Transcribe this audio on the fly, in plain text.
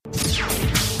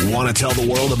Want to tell the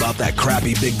world about that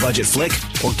crappy big-budget flick?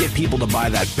 Or get people to buy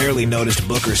that barely noticed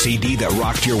book or CD that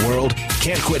rocked your world?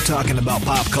 Can't quit talking about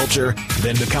pop culture?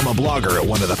 Then become a blogger at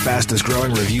one of the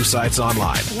fastest-growing review sites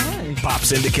online. Why?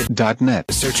 PopSyndicate.net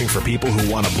is searching for people who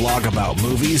want to blog about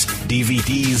movies,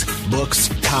 DVDs, books,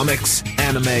 comics,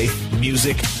 anime,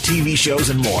 music, TV shows,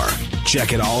 and more.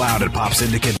 Check it all out at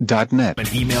PopSyndicate.net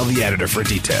and email the editor for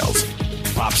details.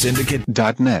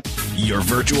 PopSyndicate.net, your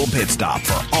virtual pit stop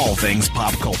for all things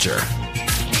pop culture.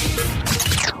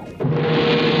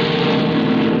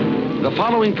 The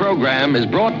following program is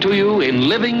brought to you in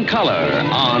living color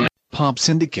on Pop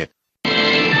Syndicate. The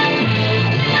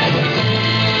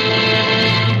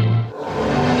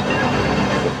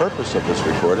purpose of this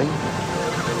recording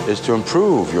is to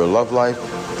improve your love life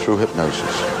through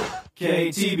hypnosis.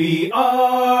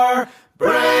 KTBR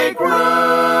Break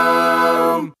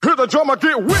Room! Hear the drummer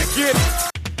get wicked!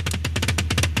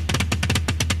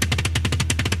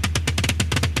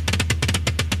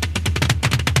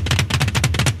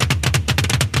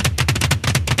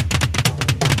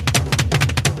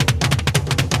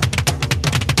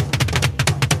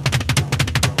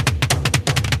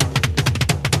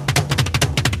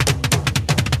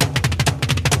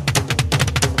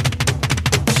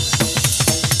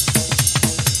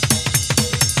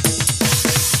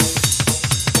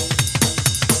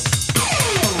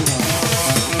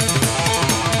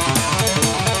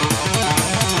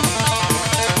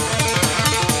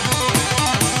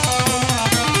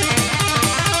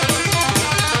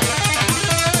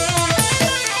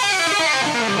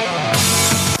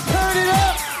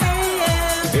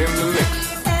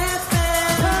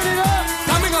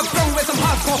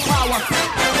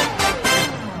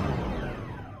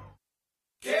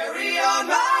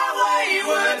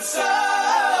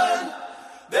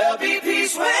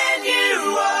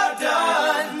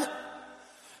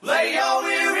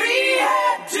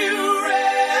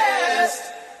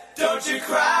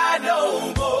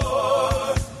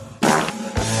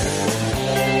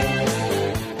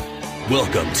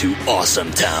 Welcome to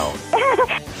Awesome Town.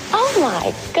 Oh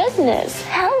my goodness.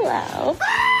 Hello.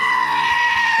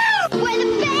 Where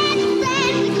the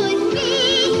best could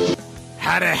be.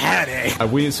 Howdy.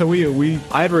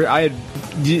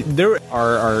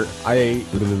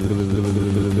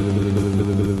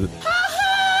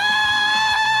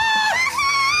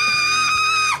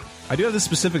 I do have this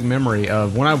specific memory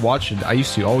of when I watched it. I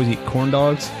used to always eat corn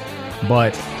dogs,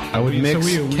 but I would mix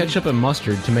ketchup and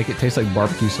mustard to make it taste like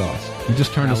barbecue sauce. You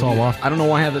just turned us all off. I don't know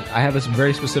why I have this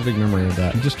very specific memory of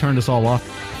that. You just turned us all off.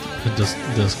 Does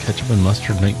ketchup and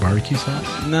mustard make barbecue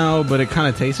sauce? No, but it kind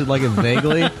of tasted like it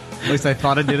vaguely. At least I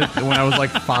thought it did it when I was like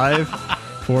 4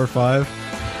 or 5.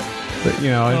 But you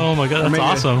know, oh my god, that's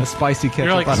awesome! A spicy ketchup.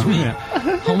 You're like, sweet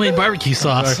homemade barbecue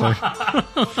sauce.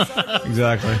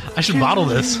 Exactly. I should bottle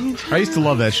this. I used to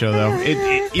love that show, though.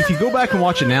 If you go back and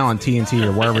watch it now on TNT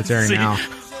or wherever it's airing now,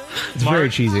 it's Mark, very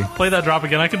cheesy. Play that drop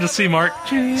again. I can just see Mark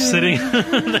sitting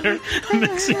there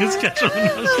mixing his ketchup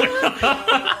and mustard.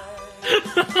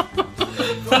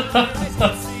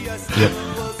 Yep.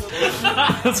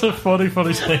 That's a funny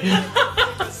scene.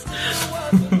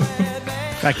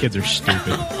 Fat kids are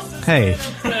stupid. Hey.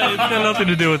 It's got nothing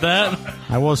to do with that.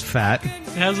 I was fat.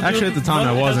 Actually, at the time,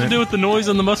 I wasn't. It has to do with the noise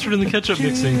and the mustard and the ketchup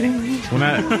mixing.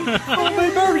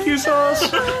 Homemade barbecue sauce.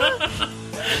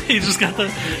 He just got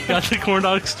the corn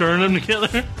dogs stirring them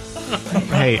together.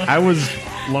 Hey, I was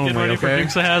lonely, Getting ready for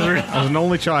Dukes of Hazzard. I was an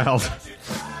only child.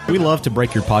 We love to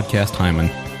break your podcast, Hyman.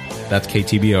 That's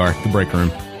KTBR, the break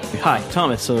room. Hi,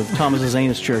 Thomas of Thomas's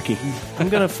Anus Jerky. I'm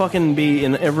gonna fucking be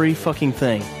in every fucking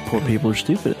thing. Poor people are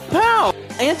stupid. Pal!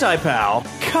 Anti-pal!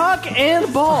 Cock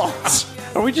and balls!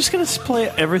 Are we just gonna play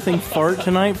everything fart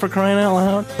tonight for crying out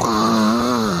loud?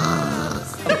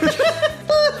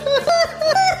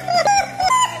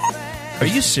 Are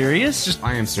you serious?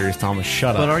 I am serious, Thomas.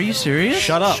 Shut up. But are you serious?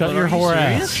 Shut up. Shut your whore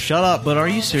ass. Shut up. But are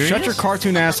you serious? Shut your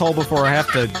cartoon asshole before I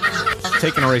have to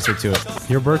take an eraser to it.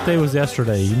 Your birthday was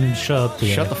yesterday. You need to shut up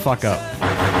today. Shut the fuck up.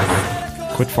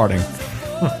 Quit farting.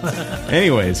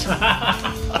 Anyways.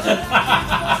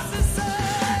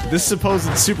 This supposed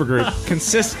supergroup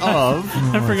consists of...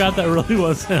 I forgot that really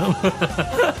was him.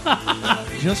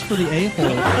 Just for the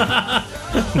a-hole.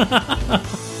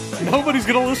 Nobody's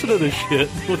gonna listen to this shit.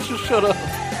 Let's just shut up.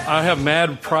 I have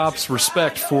mad props,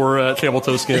 respect for Camel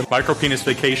Toe Skin. Micro Penis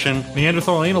Vacation.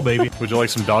 Neanderthal Anal Baby. Would you like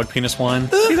some dog penis wine?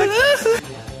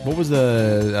 What was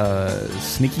the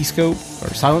sneaky scope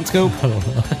or silent scope? I don't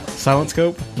know. Silent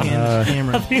scope?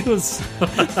 Camera. I think it was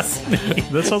sneaky.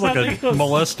 That sounds like a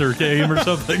molester game or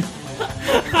something.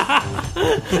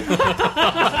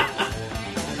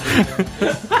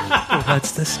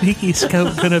 what's the sneaky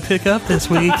scope gonna pick up this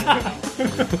week?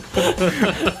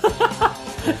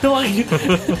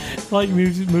 like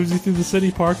moves you through the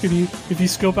city park, and if you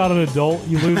scope out an adult,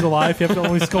 you lose a life. You have to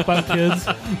only scope out kids.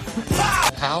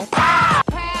 How?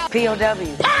 POW.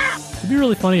 It'd be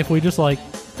really funny if we just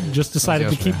decided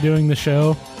to keep doing the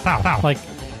show,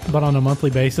 but on a monthly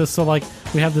basis. So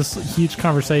we have this huge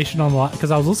conversation on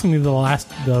because I was listening to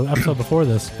the episode before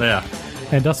this. Yeah.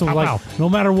 And Dustin was no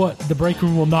matter what, the break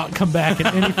room will not come back in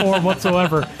any form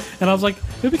whatsoever. And I was like,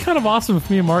 it'd be kind of awesome if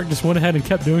me and Mark just went ahead and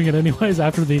kept doing it anyways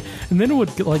and then it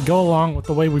would go along with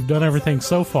the way we've done everything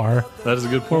so far. That is a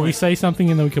good point. Where we say something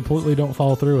and then we completely don't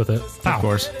follow through with it. Of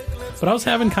course. But I was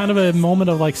having kind of a moment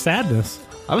of sadness.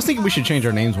 I was thinking we should change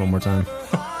our names one more time.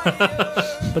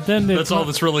 But then that's all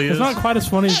this really is. It's not quite as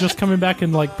funny as just coming back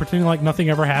and pretending like nothing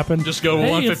ever happened. Just go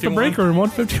 151. It's the break room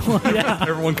 151. Yeah,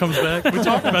 everyone comes back. We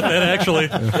talked about that actually.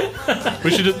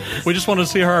 We just wanted to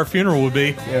see how our funeral would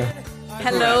be. Yeah.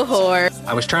 Hello, horse.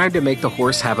 I was trying to make the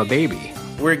horse have a baby.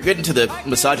 We're getting to the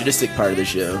misogynistic part of the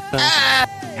show.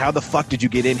 How the fuck did you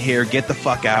get in here? Get the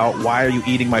fuck out. Why are you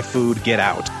eating my food? Get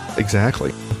out.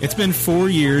 Exactly. It's been 4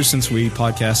 years since we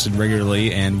podcasted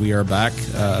regularly, and we are back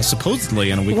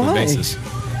supposedly on a weekly basis.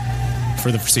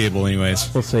 For the foreseeable,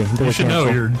 anyways. We'll see. You should know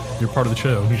you're part of the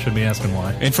show. You shouldn't be asking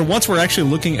why. And for once, we're actually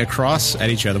looking across at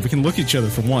each other. We can look at each other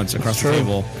for once across the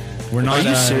table. We're not. Are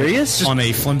you serious? On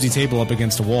a flimsy table up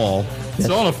against a wall. It's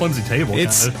on a flimsy table.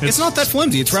 It's not that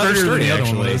flimsy. It's rather sturdy,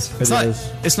 actually.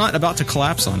 It's not about to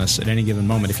collapse on us at any given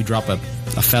moment if you drop a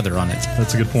feather on it.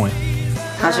 That's a good point.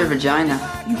 How's your vagina?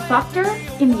 You fucked her?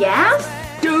 In the ass?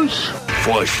 Douche.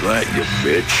 Flashlight, you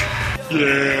bitch.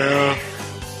 Yeah.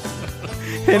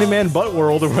 Handyman Butt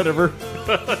World or whatever.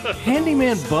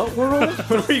 Handyman Butt World?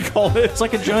 Whatever you call it. It's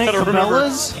like a giant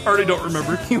Cabela's? I already don't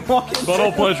remember. You walk in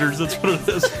Butthole Pleasures, that's what it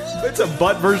is. It's a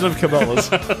butt version of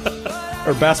Cabela's.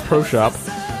 Or Bass Pro Shop.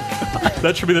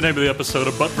 That should be the name of the episode,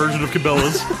 a butt version of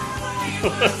Cabela's.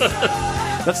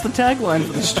 That's the tagline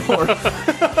for the store.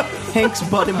 Hank's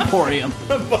Butt Emporium.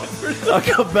 A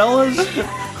Cabela's.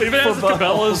 It even has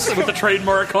Cabela's with the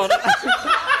trademark on it.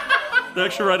 They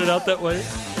actually write it out that way.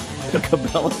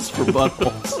 Cabela's for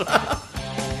buttholes.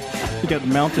 You got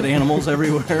mounted animals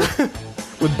everywhere.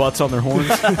 With butts on their horns.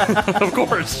 Of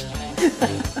course.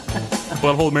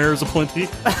 Butthole mirrors aplenty.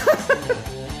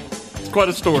 It's quite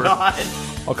a store. God.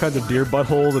 All kinds of deer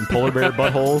buttholes and polar bear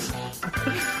buttholes.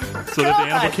 So that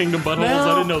the Animal Kingdom buttholes,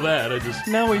 I didn't know that.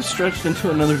 Now we've stretched into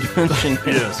another dimension.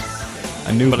 Yes.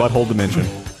 A new butthole dimension.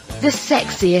 The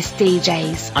sexiest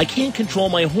DJs. I can't control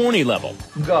my horny level.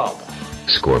 Go.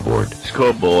 Scoreboard.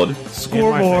 Scoreboard.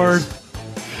 Scoreboard.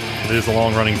 It is a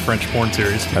long-running French porn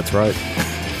series. That's right.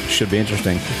 Should be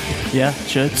interesting. Yeah,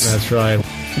 should. That's right.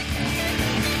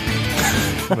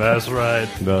 That's right.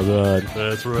 That's right.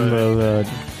 That's right.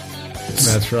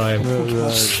 That's right.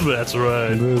 That's right. That's right.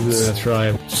 That's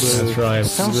right.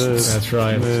 That's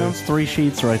right. Sounds 3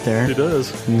 sheets right there. It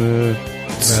does.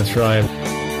 That's right.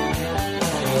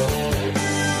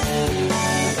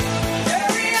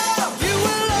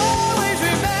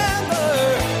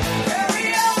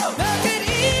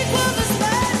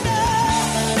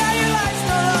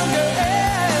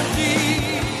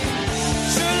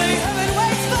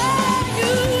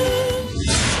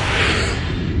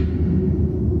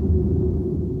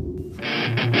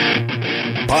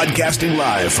 Podcasting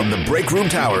live from the Break Room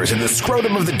Towers in the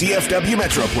scrotum of the DFW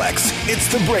Metroplex, it's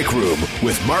The Break Room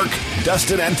with Mark,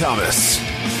 Dustin, and Thomas.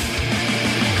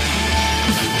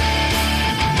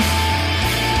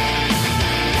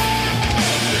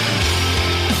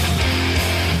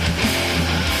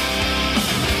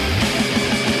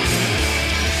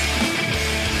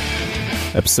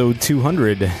 Episode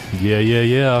 200.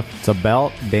 Yeah. It's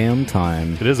about damn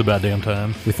time. It is about damn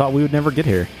time. We thought we would never get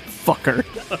here. Fucker.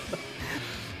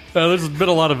 There's been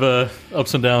a lot of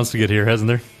ups and downs to get here, hasn't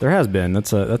there? There has been.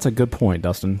 That's a good point,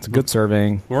 Dustin. It's a good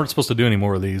surveying. We weren't supposed to do any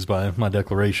more of these by my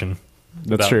declaration.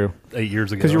 That's true. 8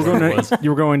 years ago. Because you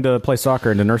were going to play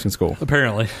soccer into nursing school.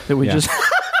 Apparently. That we just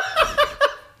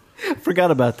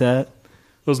forgot about that.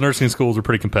 Those nursing schools are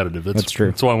pretty competitive. That's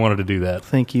true. That's why I wanted to do that.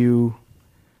 Thank you,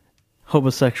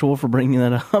 homosexual, for bringing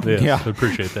that up. Yes, Yeah. I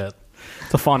appreciate that.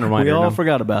 It's a fond reminder. We all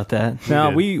forgot about that.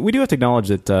 Now, we do have to acknowledge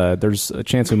that there's a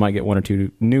chance we might get 1 or 2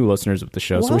 new listeners of the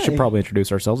show, so we should probably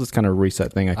introduce ourselves. It's kind of a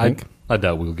reset thing, I think. I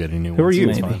doubt we'll get any new ones. Who are you?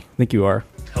 Maybe. I think you are.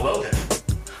 Hello there.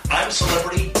 I'm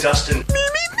celebrity Dustin.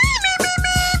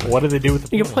 What do they do with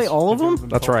the You can play all of them?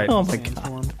 That's right. Oh my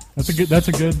god. That's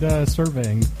a good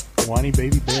surveying. Whiny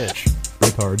baby bitch.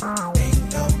 Retard.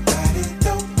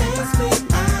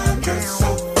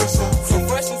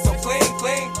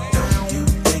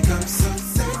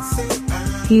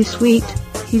 He's sweet.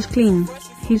 He's clean.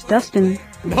 He's Dustin.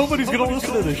 Nobody's going to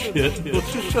listen to this shit.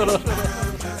 Let's just shut up.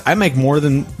 I make more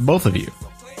than both of you.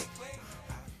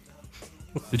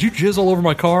 Did you jizz all over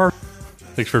my car?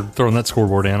 Thanks for throwing that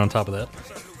scoreboard in on top of that.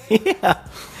 Yeah.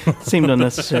 Seemed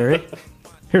unnecessary.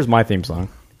 Here's my theme song.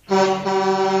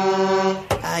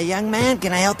 Young man,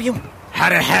 can I help you?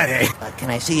 Howdy. Can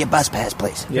I see your bus pass,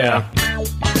 please? Yeah.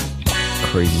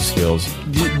 Crazy skills.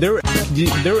 They're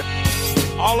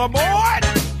All aboard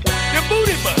the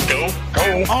booty bus.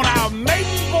 Go on our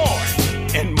maiden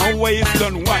voyage in more ways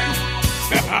than one.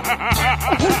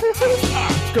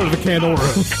 Let's go to the candle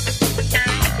room.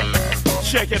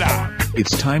 Check it out.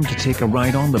 It's time to take a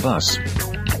ride on the bus.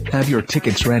 Have your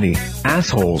tickets ready,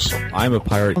 assholes. I'm a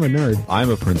pirate. I'm a nerd. I'm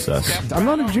a princess. I'm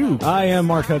not a Jew. I am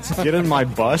Mark Hudson. Get in my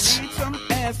bus.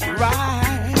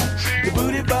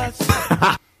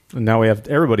 And now we have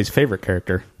everybody's favorite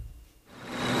character.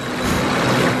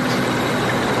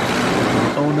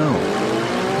 Oh no.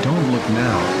 Don't look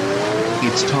now.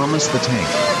 It's Thomas the Tank.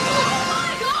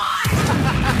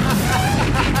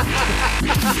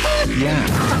 Yeah.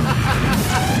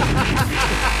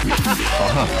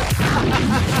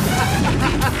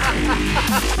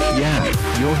 Yeah,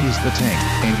 he's the tank,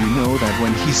 and you know that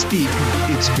when he speaks,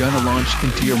 it's gonna launch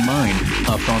into your mind.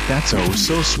 A thought that's oh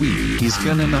so sweet. He's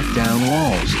gonna knock down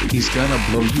walls. He's gonna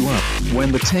blow you up.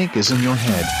 When the tank is in your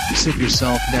head, sit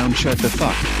yourself down, shut the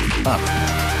fuck up.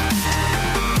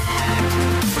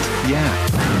 Yeah.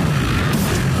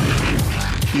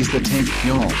 He's the tank,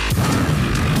 y'all.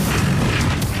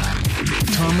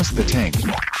 Thomas the Tank.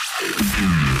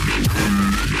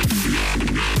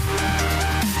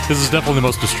 This is definitely the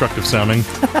most destructive sounding.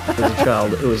 As a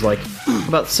child, it was like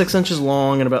about 6 inches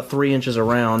long and about 3 inches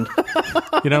around.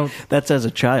 You know, that's as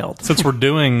a child. Since we're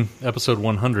doing episode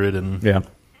 100 and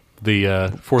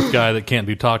the fourth guy that can't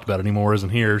be talked about anymore isn't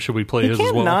here, should we play his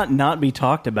as well? Not be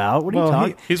talked about. What are you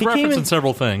talking? He's referencing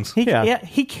several things.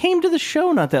 He came to the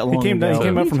show not that long ago. He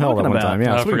came up from hell that one time.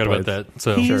 Yeah, I forgot about that.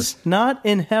 So he's not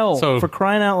in hell, for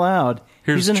crying out loud.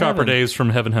 Here's He's in Chopper heaven. Days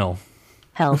from Heaven Hell.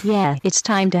 Hell yeah, it's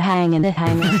time to hang in the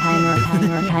hanger.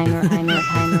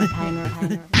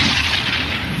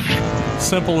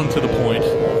 Simple and to the point.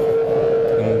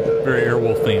 And very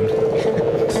Airwolf themed.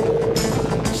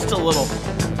 Just a little.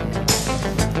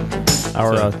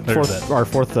 Our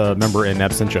fourth member in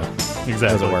absentia. Exactly.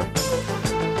 As it were.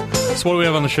 So what do we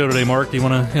have on the show today, Mark? Do you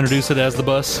want to introduce it as the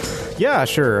bus? Yeah,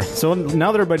 sure. So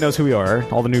now that everybody knows who we are,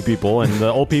 all the new people and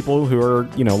the old people who are,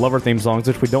 love our theme songs,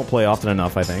 which we don't play often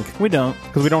enough, I think. We don't.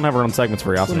 Because we don't have our own segments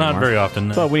very often Not very often,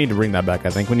 no. But we need to bring that back,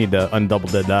 I think. We need to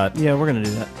undouble-did that. Yeah, we're going to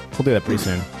do that. We'll do that pretty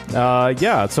soon.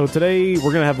 So today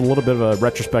we're going to have a little bit of a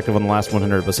retrospective on the last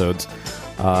 100 episodes.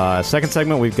 Second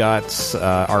segment, we've got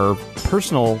our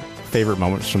personal favorite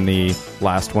moments from the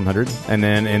last 100. And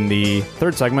then in the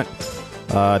third segment,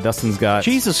 Dustin's got...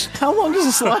 Jesus, how long does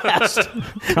this last?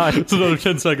 It's another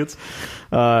 10 seconds.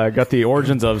 Got the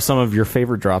origins of some of your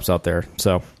favorite drops out there.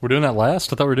 So we're doing that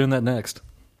last? I thought we were doing that next.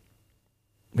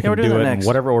 We can do it in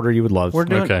whatever order you would love. We're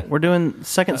doing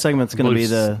second segment's going to be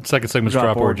the second segment's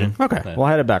drop origin. Okay, we'll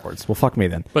head it backwards. Well, fuck me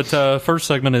then. But first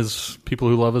segment is people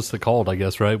who love us that called, I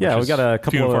guess, right? Yeah, we got a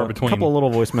couple of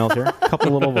little voicemails here.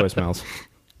 Couple little voicemails.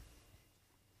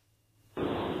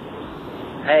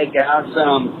 Hey guys,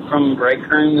 from Break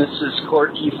Room, this is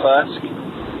Corky Fusk,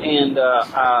 and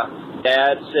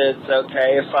Dad said it's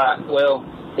okay if kind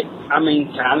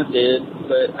of did,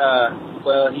 but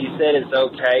he said it's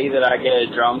okay that I get a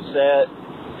drum set,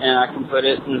 and I can put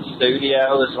it in the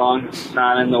studio as long as it's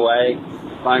not in the way,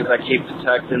 as long as I keep it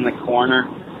tucked in the corner.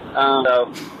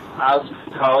 So I'll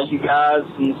call you guys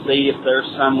and see if there's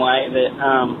some way that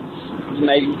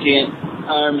maybe you can't,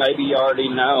 or maybe you already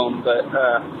know them, but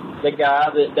the guy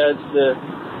that does the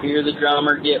Hear the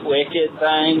Drummer Get Wicked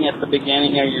thing at the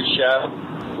beginning of your show,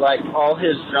 like all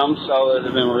his drum solos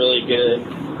have been really good.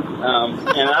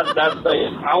 And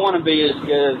I want to be as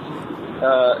good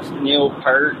as Neil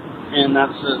Peart, and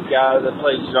that's the guy that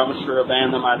plays drums for a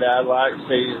band that my dad likes,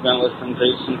 that he's been listening to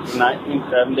since the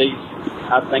 1970s.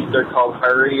 I think they're called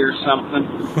Hurry or something.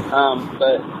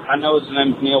 But I know his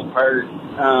name's Neil Peart.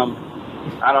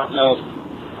 I don't know if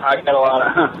I got a lot of...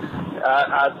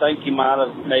 I think he might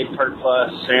have made Pert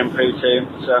Plus shampoo too.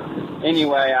 So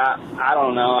anyway, I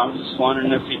don't know. I'm just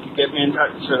wondering if you could get me in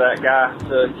touch with that guy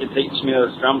to teach me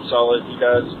those drum solos he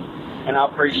does. And I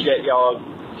appreciate y'all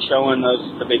showing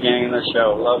those at the beginning of the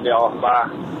show. Love y'all. Bye.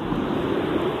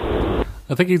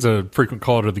 I think he's a frequent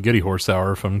caller to the Giddy Horse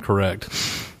Hour, if I'm correct.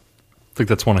 I think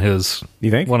that's one of his.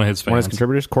 You think? One of his fans. One of his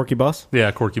contributors, Corky Bus?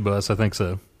 Yeah, Corky Bus. I think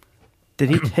so.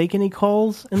 Did he take any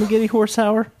calls in the Giddy Horse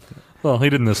Hour? Well, he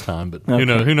didn't this time, but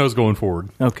who knows going forward.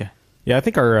 Okay. Yeah, I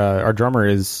think our drummer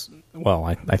is, well,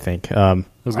 I think. Our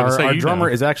drummer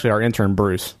is actually our intern,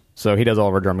 Bruce. So he does all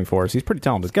of our drumming for us. He's pretty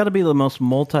talented. He's got to be the most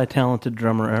multi-talented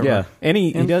drummer ever. Yeah. And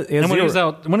he does, and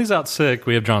when he's out sick,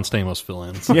 we have John Stamos fill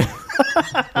in. So. Yeah.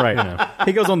 Right.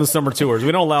 He goes on the summer tours.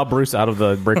 We don't allow Bruce out of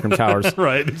the break room towers.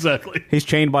 Right, exactly. He's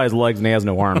chained by his legs and he has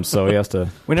no arms, so he has to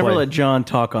We never let John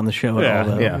talk on the show at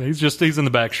all, though. Yeah. He's in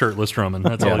the back shirtless drumming.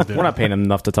 That's all he's doing. We're not paying him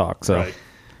enough to talk. So. Right.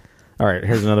 All right,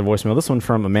 here's another voicemail. This one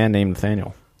from a man named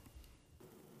Nathaniel.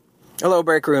 Hello,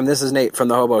 Break Room. This is Nate from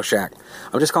the Hobo Shack.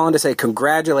 I'm just calling to say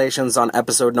congratulations on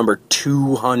episode number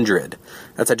 200.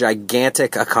 That's a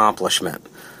gigantic accomplishment.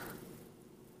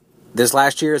 This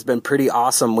last year has been pretty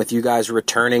awesome with you guys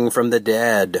returning from the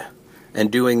dead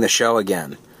and doing the show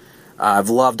again. I've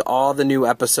loved all the new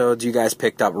episodes you guys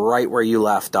picked up right where you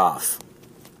left off.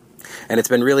 And it's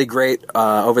been really great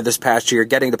over this past year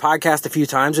getting to podcast a few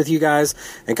times with you guys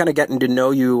and kind of getting to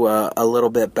know you a little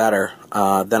bit better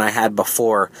than I had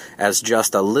before as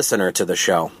just a listener to the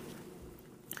show.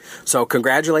 So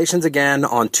congratulations again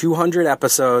on 200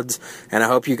 episodes, and I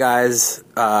hope you guys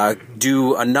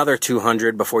do another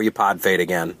 200 before you pod fade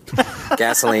again.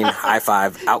 Gasoline, high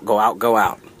five, out, go out, go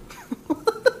out.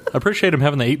 I appreciate him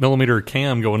having the 8mm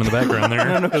cam going in the background there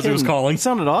as he was calling. It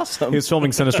sounded awesome. He was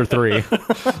filming Sinister 3.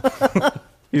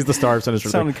 He's the star of Sinister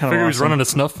 3. Sounded kind of He awesome. was running a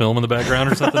snuff film in the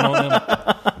background or something on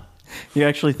him. You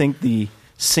actually think the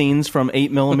scenes from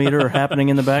 8mm are happening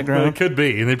in the background? It could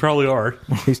be, and they probably are.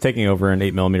 He's taking over an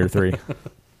 8mm 3.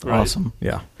 Right. Awesome.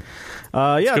 Yeah.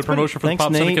 It's good promotion for the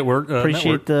Pop Syndicate Appreciate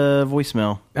network. the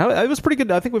voicemail. It was pretty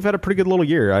good. I think we've had a pretty good little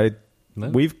year.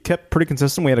 We've kept pretty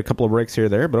consistent. We had a couple of breaks here or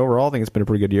there, but overall, I think it's been a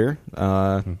pretty good year.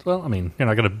 Well, I mean, you're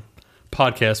not going to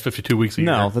podcast 52 weeks a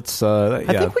year. No, that's... I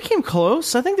think we came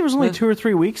close. I think there was only 2 or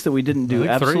 3 weeks that we didn't do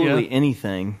absolutely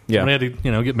anything. Yeah. We had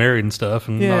to, get married and stuff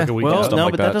and knock a week well, out. no,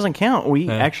 but that doesn't count. We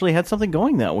actually had something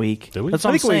going that week. Did we? That's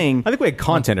what I'm saying. I think we had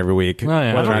content every week.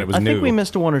 Whether it was I new. think we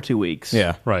missed 1 or 2 weeks.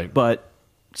 Yeah. Right. But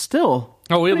still...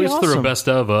 Oh, we at least threw a awesome. best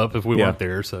of up if we weren't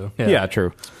there. So yeah,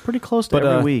 true. Pretty close to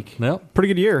every week. Yep. Pretty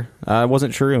good year. I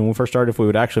wasn't sure when we first started if we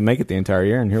would actually make it the entire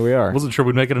year, and here we are. Wasn't sure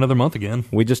we'd make it another month again.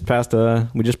 We just passed our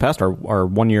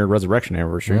 1 year resurrection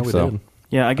anniversary. Yeah, we did.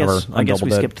 Yeah, I guess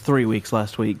we dead. skipped 3 weeks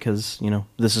last week because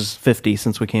this is 50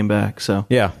 since we came back. So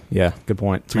yeah, good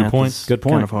point. It's a good point. Good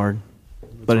point. Kind of hard,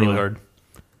 but really anyway. hard.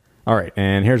 All right,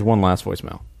 and here's one last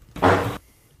voicemail.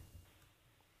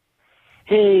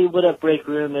 Hey, what up, Break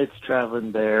Room? It's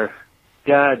Traveling Bear.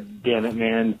 God damn it,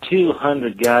 man.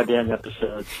 200 goddamn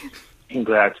episodes.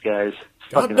 Congrats, guys.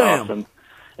 Fucking awesome.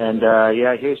 And,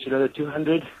 here's to another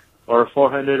 200 or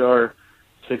 400 or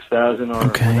 6,000 or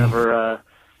whenever,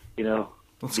 the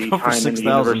time in the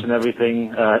universe and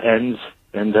everything ends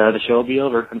and the show will be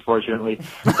over, unfortunately.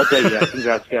 But,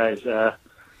 congrats, guys.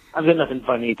 I've got nothing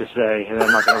funny to say, and I'm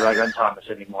not going to rag on Thomas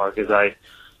anymore because I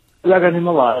rag on him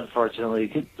a lot,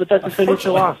 unfortunately. But that's just it's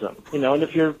so awesome, and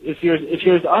if you're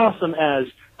as awesome as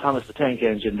Thomas the Tank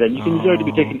Engine, then you can deserve to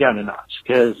be taken down a notch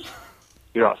because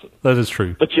you're awesome. That is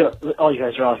true. But all you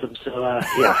guys are awesome.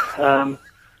 So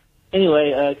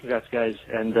anyway, congrats, guys,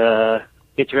 and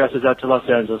get your asses out to Los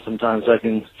Angeles sometime so I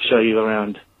can show you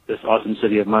around this awesome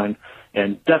city of mine,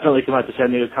 and definitely come out to San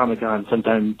Diego Comic-Con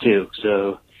sometime too.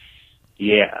 So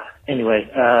yeah. Anyway,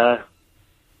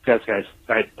 congrats, guys.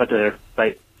 All right, talk to you later.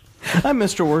 Bye. I'm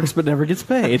Mr. Works, but never gets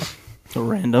paid. So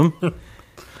random.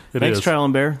 Thanks, Trial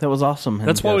and Bear. That was awesome.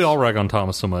 That's why we all rag on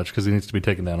Thomas so much, because he needs to be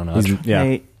taken down a notch.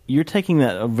 Hey, you're taking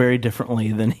that very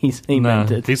differently than he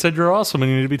meant it. He said you're awesome and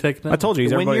you need to be taken down. I told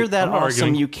you. When you're that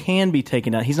awesome, you can be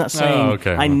taken down. He's not saying,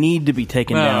 I need to be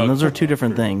taken down. Those are two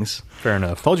different things. Fair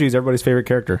enough. Told you he's everybody's favorite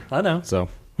character. I know. So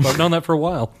I've known that for a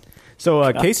while.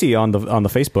 So Casey on the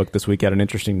Facebook this week had an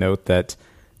interesting note that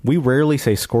we rarely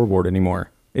say scoreboard anymore.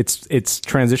 It's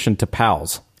transitioned to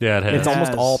pals. Yeah, it has. It's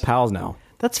almost all pals now.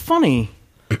 That's funny.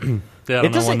 Yeah, I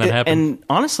don't know when that happened. And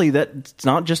honestly, that's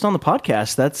not just on the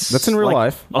podcast. That's in real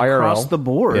life. Across IRL. the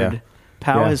board. Yeah.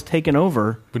 POW has taken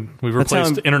over. We've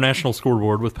replaced International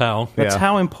Scoreboard with POW. That's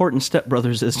how important Step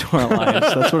Brothers is to our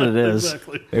lives. That's what it is.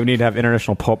 Exactly. They would need to have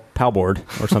International POW board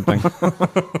or something.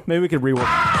 Maybe we could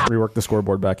rework the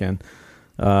scoreboard back in.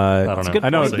 I don't know. It's a good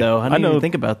point, though. I didn't even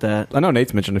think about that. I know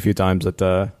Nate's mentioned a few times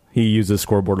that he uses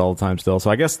scoreboard all the time still.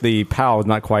 So I guess the POW is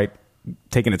not quite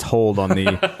taking its hold on the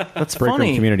That's break room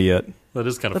funny. community yet. That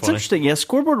is kind of That's funny. interesting. Yeah,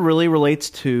 scoreboard really relates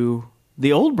to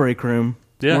the old break room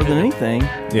more than anything.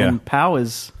 Yeah. And POW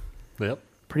is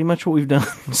pretty much what we've done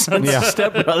since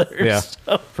Step Brothers. Yeah,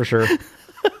 So- for sure.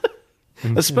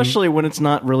 Especially when it's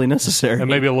not really necessary. And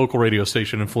maybe a local radio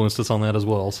station influenced us on that as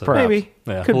well. So Perhaps. Maybe.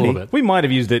 Yeah, Could a little be. bit. We might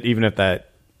have used it even if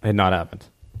that had not happened.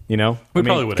 You know, We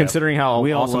probably would have. considering how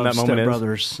We all awesome love that moment Step is.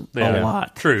 Brothers Yeah, a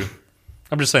lot. True.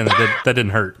 I'm just saying that didn't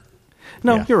hurt.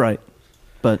 No, you're right.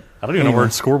 But I don't even know where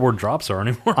scoreboard drops are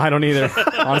anymore. I don't either.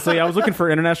 Honestly, I was looking for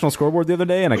international scoreboard the other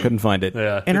day and I couldn't find it.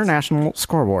 Yeah, international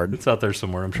scoreboard. It's out there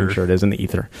somewhere, I'm sure. I'm sure it is in the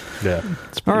ether. Yeah.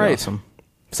 It's All pretty right. awesome.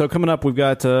 So coming up, we've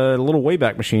got a little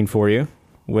Wayback Machine for you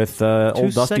with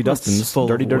old Dusty segments Dustin's, full of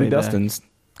Dirty Wayback. Dustin's.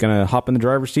 Gonna hop in the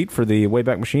driver's seat for the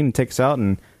Wayback Machine and take us out,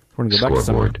 and we're gonna go back to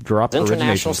some drop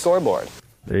International originations. scoreboard.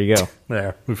 There you go.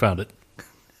 There, we found it.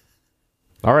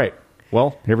 All right.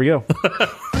 Well, here we go.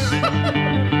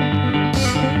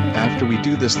 After we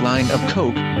do this line of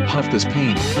coke, puff this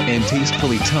paint, and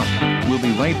tastefully tough, we'll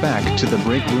be right back to the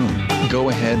break room. Go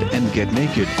ahead and get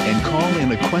naked and call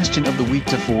in a question of the week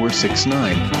to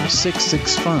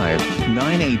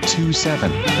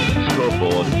 469-665-9827. Go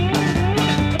board.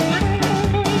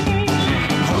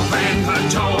 Open the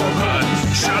door, but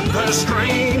shut the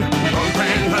screen.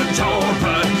 Open the door,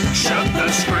 but shut the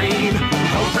screen.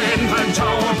 Open the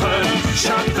door, but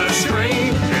shut the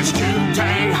screen. It's too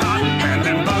dang hot, and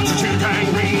them bugs are too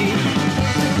dang mean.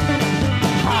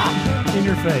 In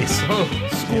your face.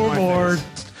 Scoreboard.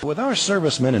 With our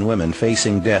servicemen and women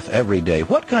facing death every day,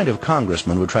 what kind of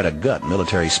congressman would try to gut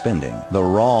military spending? The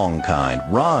wrong kind.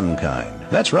 Ron Kind.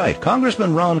 That's right.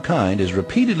 Congressman Ron Kind is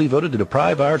repeatedly voted to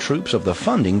deprive our troops of the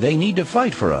funding they need to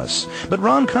fight for us. But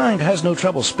Ron Kind has no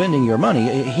trouble spending your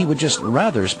money. He would just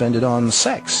rather spend it on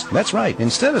sex. That's right.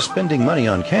 Instead of spending money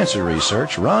on cancer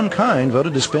research, Ron Kind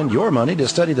voted to spend your money to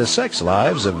study the sex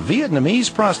lives of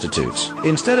Vietnamese prostitutes.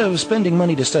 Instead of spending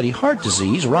money to study heart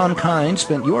disease, Ron Kind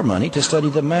spent your money to study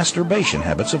the masturbation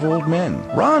habits of old men.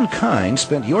 Ron Kind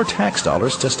spent your tax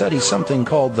dollars to study something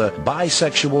called the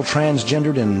bisexual,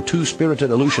 transgendered, and two-spirited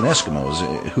Aleutian Eskimos,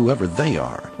 whoever they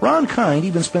are. Ron Kind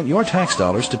even spent your tax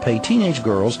dollars to pay teenage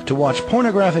girls to watch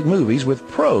pornographic movies with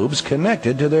probes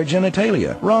connected to their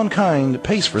genitalia. Ron Kind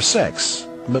pays for sex,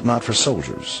 but not for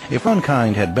soldiers. If Ron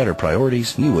Kind had better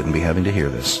priorities, you wouldn't be having to hear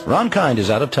this. Ron Kind is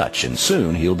out of touch, and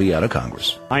soon he'll be out of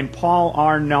Congress. I'm Paul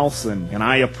R. Nelson, and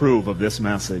I approve of this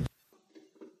message.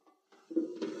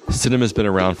 Cinema's been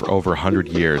around for over 100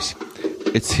 years.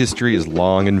 Its history is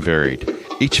long and varied.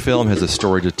 Each film has a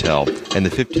story to tell, and the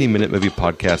 15-Minute Movie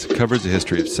Podcast covers the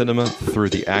history of cinema through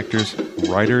the actors,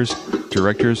 writers,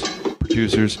 directors,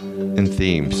 producers, and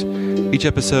themes. Each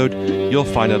episode, you'll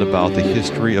find out about the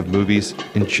history of movies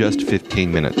in just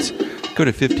 15 minutes. Go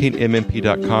to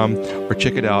 15mmp.com or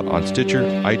check it out on Stitcher,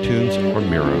 iTunes, or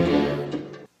Miro.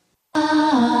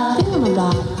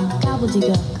 Thingamabob,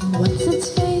 gobbledygook, what's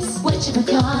its face?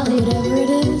 Whatchamacallit, whatever it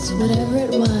is, whatever it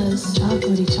was.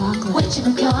 Chocolatey chocolate,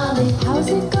 whatchamacallit, how's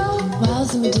it go?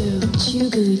 Wowzamadoo,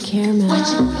 chewy caramel,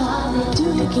 whatchamacallit,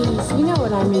 doohickeys, you know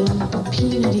what I mean,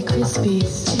 peanutty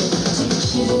crispies.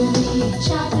 Chewy,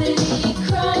 chocolatey,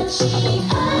 crunchy,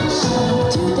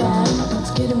 Doodad,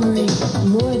 let's get a Marie,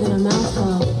 more than a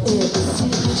mouthful,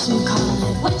 it's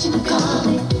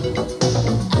whatchamacallit,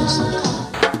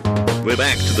 We're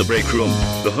back to the break room,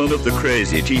 the home of the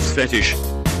crazy teeth fetish.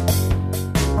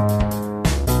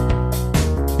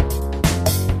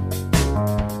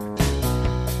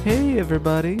 Hey,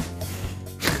 everybody.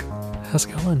 How's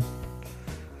it going?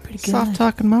 Pretty good. Soft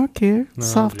talking Mark here. No,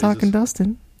 soft Jesus. talking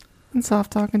Dustin. And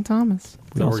soft talking Thomas.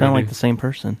 We all sound like the same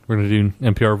person. We're going to do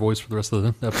NPR voice for the rest of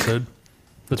the episode.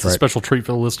 That's a right. special treat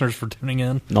for the listeners for tuning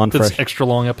in. Non-fresh. This extra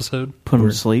long episode. Put them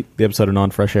to sleep. The episode of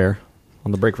Non-Fresh Air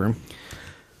on the break room.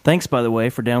 Thanks, by the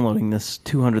way, for downloading this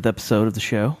 200th episode of the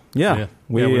show. Yeah,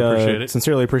 we appreciate it.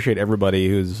 Sincerely appreciate everybody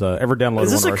who's ever downloaded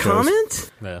Is this one of our a shows.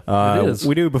 comment? Yeah, it is.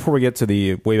 We do, before we get to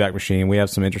the Wayback Machine, we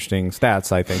have some interesting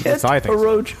stats, I think. It's I think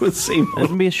so. It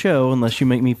wouldn't be a show unless you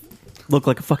make me look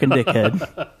like a fucking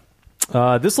dickhead.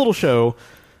 This little show,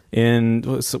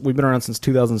 we've been around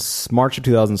since March of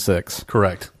 2006.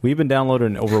 Correct. We've been downloaded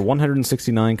in over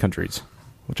 169 countries,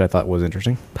 which I thought was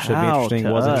interesting. Should be Wow, interesting,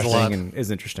 to was us. interesting, and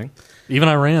is interesting. Even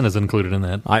Iran is included in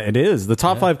that. It is. The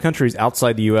top 5 countries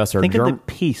outside the U.S. are Think of the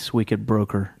peace we could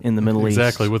broker in the Middle East.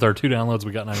 Exactly. With our 2 downloads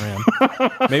we got in Iran.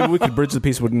 Maybe we could bridge the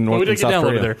peace with North we did and get South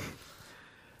downloaded Korea. there.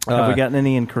 Have we gotten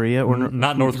any in Korea? Or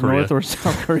Not North Korea. North or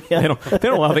South Korea? They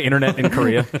don't allow the internet in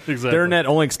Korea. Exactly. Their internet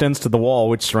only extends to the wall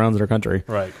which surrounds their country.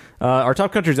 Right. Our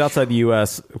top countries outside the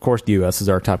U.S., of course, the U.S. is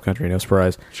our top country, no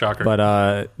surprise. Shocker.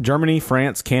 But Germany,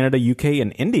 France, Canada, UK,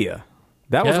 and India.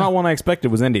 That was not one I expected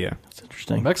was India. That's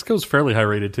interesting. Mexico's fairly high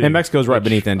rated, too. And Mexico's right which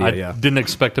beneath India, I yeah. didn't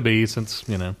expect to be since,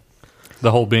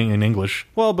 the whole being in English.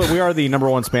 Well, but we are the number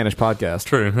 1 Spanish podcast.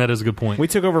 True. That is a good point. We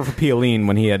took over for Piolín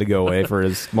when he had to go away for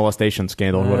his molestation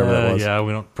scandal, whatever that was. Yeah,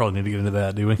 we don't probably need to get into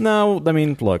that, do we? No, I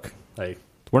mean, look. Hey.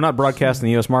 We're not broadcasting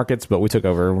the U.S. markets, but we took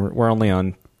over. We're only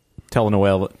on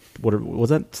telenovela. What was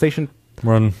that station?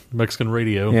 We're on Mexican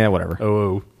radio. Yeah, whatever.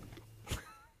 Oh.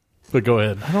 But go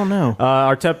ahead. I don't know.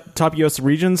 Our top U.S.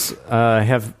 regions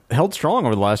have held strong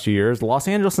over the last few years. Los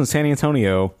Angeles and San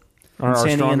Antonio are our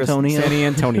strongest. San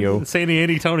Antonio.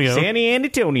 San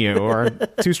Antonio are our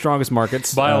two strongest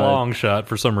markets. By a long shot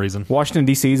for some reason. Washington,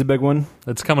 D.C. is a big one.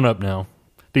 It's coming up now.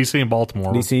 D.C. and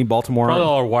Baltimore. D.C., Baltimore. Probably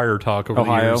all our wire talk over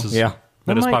Ohio, the years. Yeah.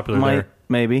 Is popular there.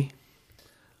 Maybe.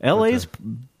 L.A.'s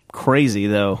crazy,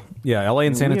 though. Yeah, L.A.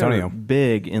 and San Antonio.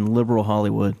 Big in liberal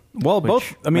Hollywood. Well,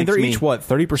 both. I mean, they're each,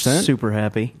 30%? Super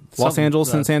happy. Los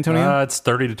Angeles and San Antonio? It's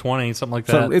 30 to 20, something like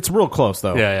that. So it's real close,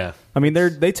 though. Yeah. I mean,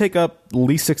 they take up at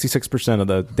least 66% of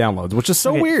the downloads, which is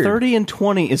so weird. 30 and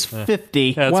 20 is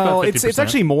 50. Yeah, well, it's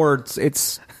actually more.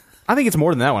 I think it's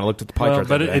more than that when I looked at the pie chart.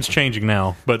 But it's changing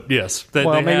now. But yes, maybe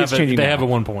it's changing now. They have at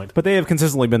one point. But they have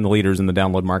consistently been the leaders in the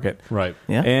download market. Right.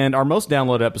 Yeah. And our most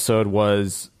downloaded episode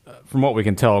was, from what we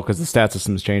can tell, because the stat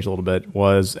system's changed a little bit,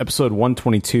 was episode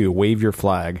 122, Wave Your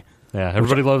Flag. Yeah,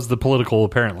 everybody loves the political,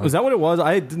 apparently. Was that what it was?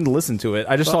 I didn't listen to it.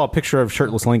 I just saw a picture of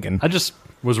shirtless Lincoln. I just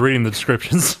was reading the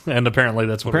descriptions, and apparently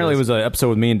that's what it was an episode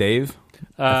with me and Dave.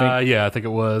 I think it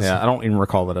was. Yeah, I don't even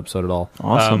recall that episode at all.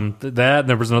 Awesome.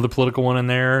 There was another political one in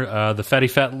there. The Fatty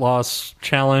Fat Loss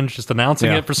Challenge, just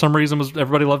announcing it for some reason.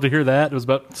 Everybody loved to hear that. It was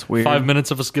about 5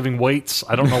 minutes of us giving weights.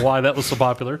 I don't know why that was so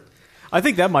popular. I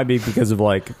think that might be because of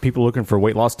people looking for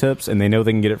weight loss tips, and they know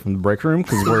they can get it from the break room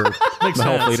because we're the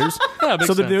health leaders. Yeah,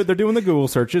 so they're doing the Google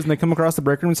searches, and they come across the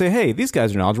break room and say, "Hey, these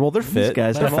guys are knowledgeable. They're fit. These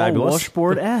guys they're have fabulous. all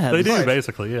washboard abs. They do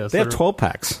basically. Yes, they have 12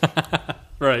 packs.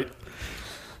 Right.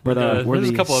 But we're there's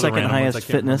a the couple other second random ones I highest can't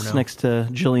fitness remember now. next to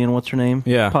Jillian, what's her name?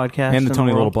 Yeah, podcast and the in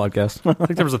Tony Little world. podcast. I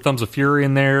think there was a Thumbs of Fury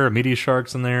in there, a Media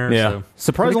Sharks in there. Yeah, So.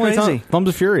 surprisingly, Pretty crazy. Thumbs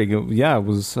of Fury. Yeah, it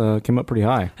was came up pretty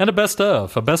high. And a best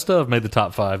of made the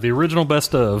top 5. The original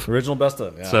best of.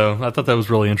 Yeah. So I thought that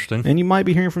was really interesting. And you might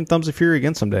be hearing from Thumbs of Fury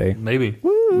again someday. Maybe.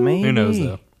 Maybe. Who knows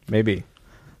though? Maybe.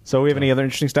 So we have any other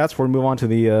interesting stats before we move on to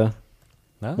the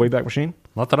No. Wayback Machine?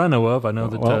 Not that I know of. I know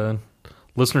that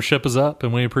listenership is up,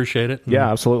 and we appreciate it. And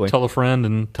Yeah, absolutely. Tell a friend,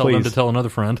 and tell them to tell another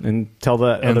friend, and tell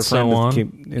that and other so friend on, to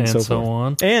keep, and so forth.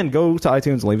 on. And go to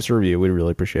iTunes and leave us a review. We'd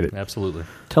really appreciate it. Absolutely.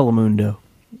 Telemundo.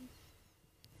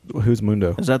 Who's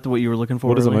Mundo? Is that what you were looking for?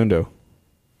 What is a earlier? Mundo?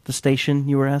 The station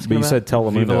you were asking But you about? said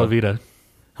Telemundo. Viva la vida.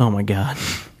 Oh my god!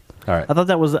 All right. I thought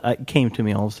that was it came to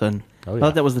me all of a sudden. Oh, I yeah.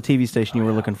 thought that was the TV station you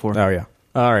were looking for. Oh, yeah.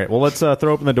 All right. Well, let's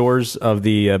throw open the doors of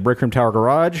the Break Room Tower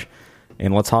Garage,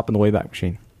 and let's hop in the Wayback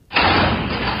Machine.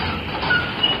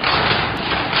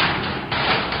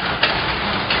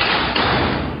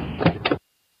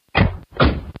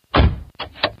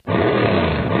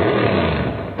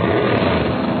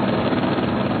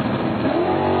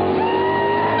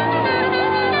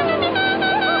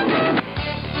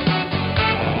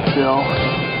 Bill,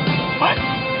 what?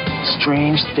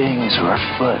 Strange things are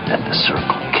afoot at the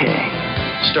Circle K.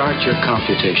 Start your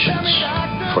computations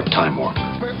for Time Warp.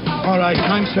 All right,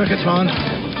 time circuit's on.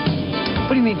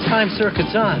 What do you mean time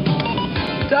circuit's on?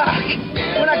 Doc,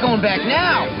 we're not going back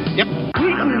now. Yep.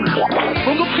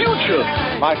 From the future.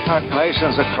 My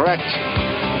calculations are correct.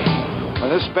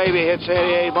 When this baby hits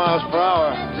 88 miles per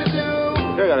hour,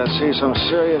 you're gonna see some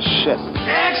serious shit.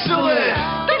 Excellent!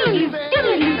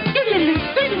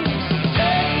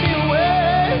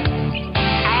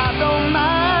 I don't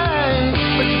mind,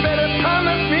 but you better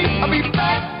promise me I'll be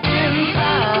back in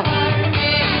time.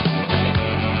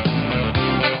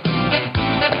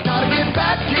 Gotta get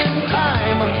back in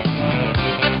time.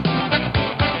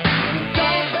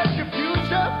 Don't bet your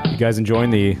future. You guys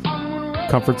enjoying the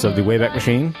comforts of the Wayback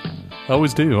Machine? I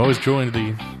always do. I always join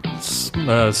the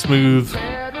smooth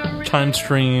time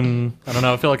stream. I don't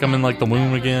know. I feel like I'm in the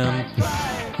moon again.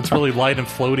 It's really light and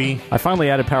floaty. I finally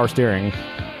added power steering.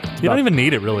 You don't even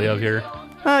need it really out here.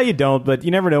 You don't, but you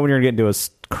never know when you're going to get into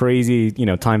a crazy,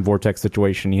 time vortex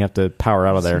situation. You have to power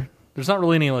out of there. There's not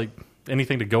really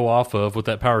anything to go off of with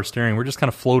that power steering. We're just kind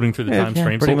of floating through the time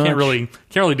stream, so pretty we can't much.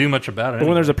 really do much about it. But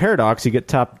when there's a paradox, you get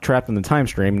trapped in the time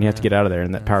stream, and you have to get out of there,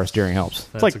 and that power steering helps.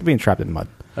 It's like being trapped in mud.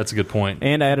 That's a good point.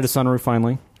 And I added a sunroof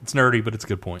finally. It's nerdy, but it's a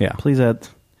good point. Yeah. Please add.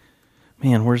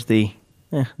 Man, where's the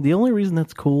only reason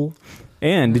that's cool?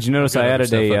 And did you notice I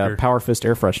added a Power Fist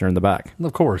air freshener in the back?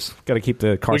 Of course. Got to keep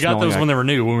the car We got smelling those when they were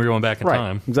new, when we were going back in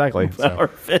time. Exactly. Power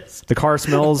Fist. The car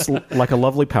smells like a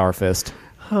lovely Power Fist.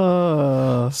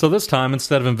 So this time,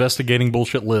 instead of investigating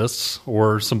bullshit lists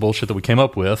or some bullshit that we came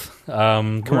up with, we're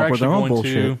actually going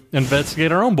to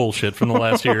investigate our own bullshit from the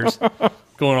last years,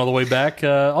 going all the way back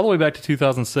to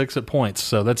 2006 at points.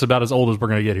 So that's about as old as we're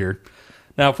going to get here.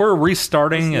 Now, if we're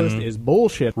restarting This and list is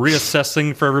bullshit.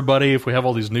 reassessing for everybody, if we have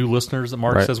all these new listeners that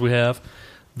Mark says we have,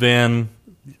 then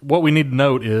what we need to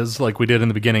note is, like we did in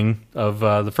the beginning of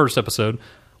the first episode,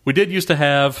 we did used to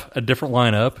have a different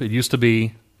lineup. It used to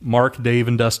be Mark, Dave,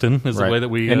 and Dustin is the way that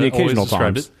we and the always occasional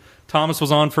described Thomas. it. Thomas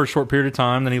was on for a short period of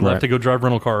time, then he left to go drive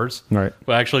rental cars. Right.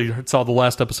 Well, actually, saw the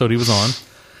last episode he was on.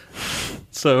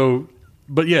 So,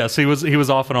 but yes, he was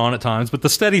off and on at times. But the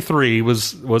steady three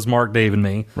was Mark, Dave, and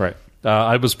me. Right.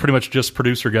 I was pretty much just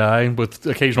producer guy with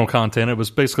occasional content. It was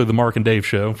basically the Mark and Dave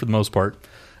show for the most part.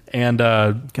 And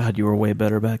God, you were way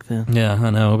better back then. Yeah, I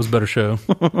know. It was a better show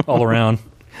all around.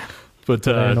 But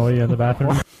Did I annoy you in the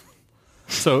bathroom?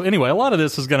 So anyway, a lot of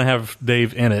this is going to have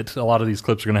Dave in it. A lot of these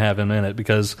clips are going to have him in it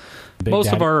because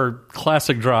most of our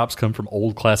classic drops come from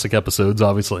old classic episodes,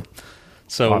 obviously.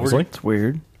 So Obviously. It's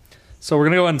weird. So we're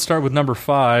going to go ahead and start with number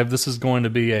 5. This is going to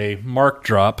be a Mark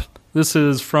drop. This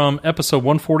is from episode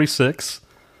 146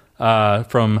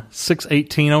 from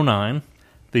 6/18/09.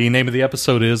 The name of the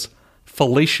episode is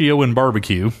Fellatio and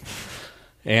Barbecue.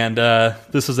 And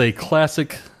this is a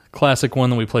classic one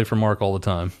that we play for Mark all the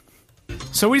time.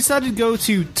 So we decided to go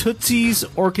to Tootsie's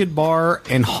Orchid Bar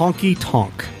and Honky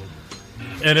Tonk.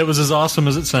 And it was as awesome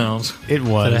as it sounds. It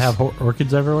was. Did it have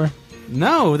orchids everywhere?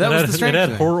 No, that was the strange It had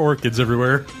thing. whore orchids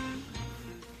everywhere.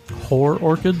 Whore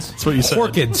orchids? That's what you said.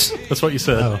 Orchids. That's what you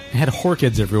said. Oh, it had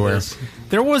orchids everywhere. Yes.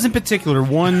 There was in particular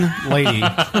one lady,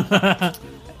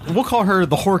 we'll call her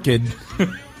the Horkid,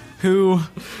 who...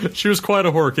 She was quite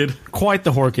a Horkid. Quite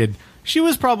the Horkid. She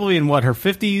was probably in, what, her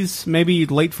 50s, maybe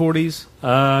late 40s?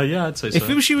 Yeah, I'd say so.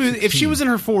 If she was in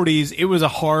her 40s, it was a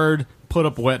hard,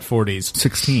 put-up-wet 40s.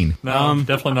 16. No,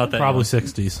 definitely not that Probably young.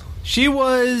 60s. She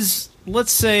was,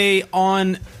 let's say,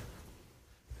 on... It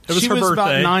was she her was about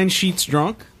birthday. 9 sheets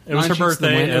drunk. It was her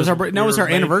birthday. It was her, no, it was her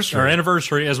anniversary. Our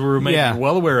anniversary, as we were made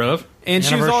well aware of. And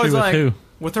she was always with like... who?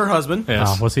 With her husband.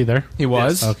 Yes. Was he there? He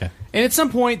was. Yes. Okay. And at some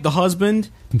point, the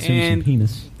husband Consumed some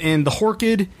penis. and the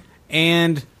Horkid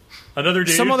and... Another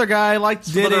dude. Some other guy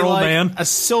did other old man. a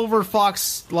silver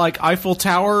fox Eiffel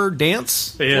Tower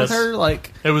dance with her.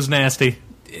 It was nasty.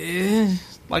 The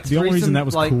only reason that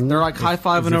was cool they're high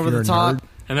fiving over the top.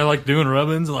 And they're doing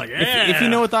rubbings and If you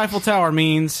know what the Eiffel Tower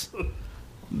means,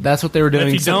 that's what they were doing. If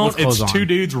you except don't, with clothes it's on. two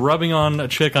dudes rubbing on a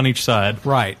chick on each side.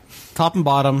 Right, top and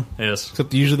bottom. Yes.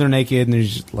 Except usually they're naked and they're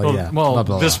just Well, blah, well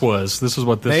blah, this blah. was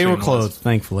what this They were scene clothed, was.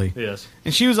 thankfully. Yes.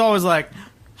 And she was always like,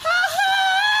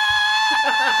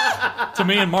 To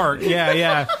me and Mark.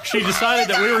 yeah. She decided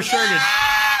that we were sharing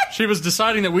She was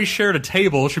deciding that we shared a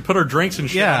table. She put her drinks and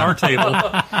shit on our table.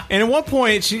 And at one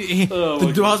point,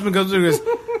 the husband goes to her and goes,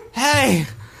 "Hey,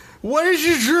 what is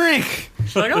your drink?"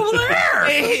 She's like, "Over there."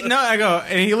 I go,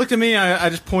 and he looked at me. I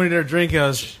just pointed at her drink. He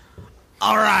goes,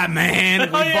 "All right,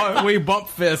 man." We bump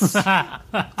fists.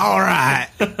 All right.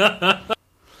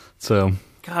 So,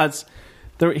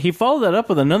 he followed that up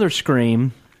with another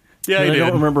scream. Yeah, he I did.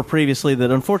 don't remember previously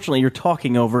that. Unfortunately, you're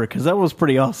talking over it because that was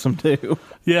pretty awesome too.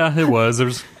 Yeah, it was.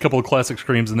 There's a couple of classic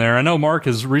screams in there. I know Mark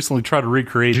has recently tried to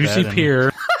recreate Juicy that.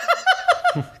 Pear.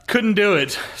 Couldn't do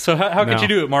it. So how could you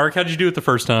do it, Mark? How did you do it the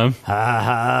first time? I've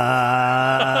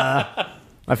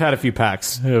had a few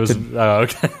packs. It was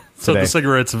okay. So Today. the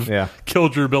cigarettes have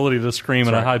killed your ability to scream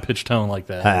in a high-pitched tone like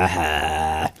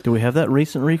that. Do we have that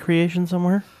recent recreation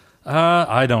somewhere?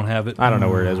 I don't have it. I don't know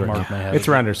where it is right Mark now. may have It's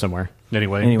it. around here somewhere.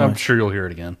 Anyway, I'm sure you'll hear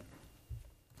it again.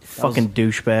 Fucking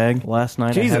douchebag. Last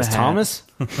night I had Jesus, a hat. Thomas.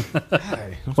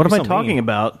 What am I so talking mean.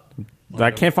 about?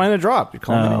 I can't find the drop. You're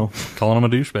calling me. Calling him a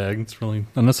douchebag. It's really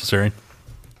unnecessary.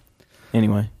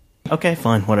 Anyway. Okay,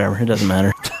 fine. Whatever. It doesn't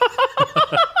matter.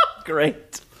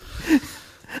 Great.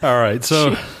 All right,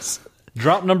 so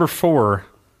drop number 4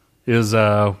 is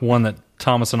one that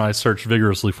Thomas and I searched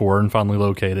vigorously for and finally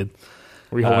located.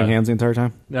 Were you holding hands the entire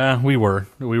time? Yeah, we were.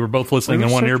 We were both listening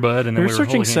in one earbud, and then we were searching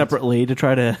holding hands. separately to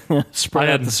try to spread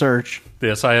out the search.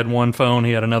 Yes, I had one phone.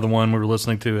 He had another one. We were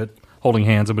listening to it, holding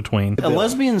hands in between. A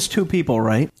lesbian's two people,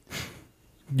 right?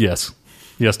 Yes.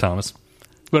 Yes, Thomas.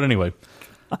 But anyway,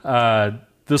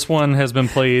 this one has been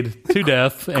played to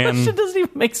death. And It doesn't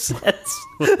even make sense.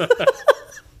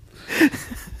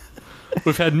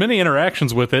 we've had many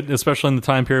interactions with it, especially in the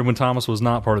time period when Thomas was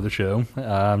not part of the show.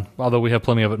 Although we have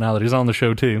plenty of it now that he's on the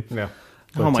show, too. Yeah.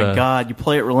 But, oh, my God. You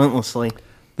play it relentlessly.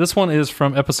 This one is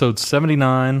from episode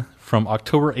 79 from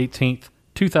October 18th,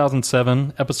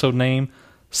 2007. Episode name,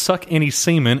 Suck Any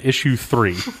Semen, Issue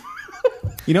 3.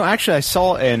 You know, actually, I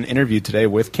saw an interview today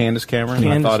with Candace Cameron.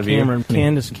 and I thought of you.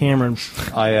 Candace Cameron.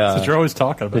 Since you're always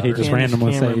talking about Did he her. just Candace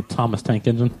randomly Cameron. say Thomas Tank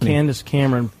Engine? Candace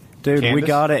Cameron. Dude, we Candace?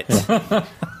 got it.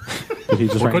 Did he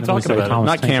just We're quit randomly talking say about it. Thomas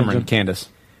Not Tank Cameron, Engine? Candace.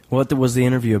 What was the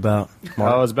interview about? It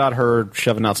was about her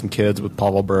shoving out some kids with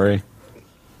Pavel Bure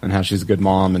and how she's a good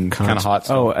mom and kind of hot.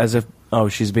 Oh, as if... Oh,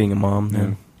 she's being a mom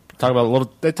then.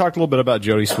 They talked a little bit about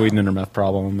Jodie Sweetin and her meth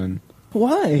problem and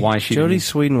why she Jodie didn't-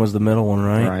 Sweetin was the middle one,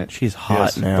 right? Right. She's hot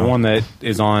Yes, now. The one that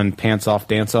is on Pants Off,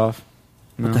 Dance Off.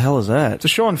 What the hell is that? It's a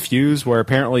show on Fuse where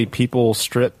apparently people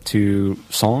strip to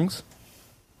songs.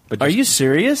 But Are you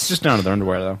serious? Just down to their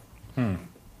underwear, though.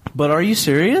 But are you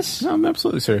serious? No, I'm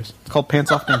absolutely serious. It's called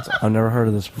Pants Off, Dance Off. I've never heard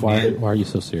of this before. Why are you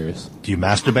so serious? Do you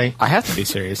masturbate? I have to be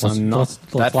serious. Let's- I'm not let's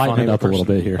that lighten funny it up a little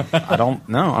bit here. I don't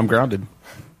know. I'm grounded.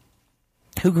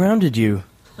 Who grounded you?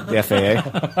 The FAA.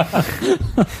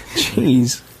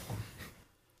 Jeez.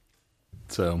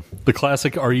 So the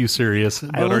classic "Are you serious?"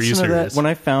 But I are you listened to serious? that when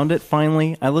I found it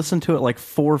finally. I listened to it like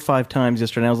 4 or 5 times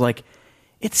yesterday. And I was like,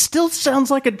 it still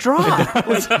sounds like a drop.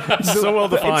 It's so well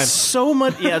defined. It's so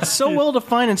much. Yeah, it's so well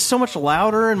defined and so much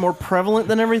louder and more prevalent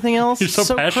than everything else. You're It's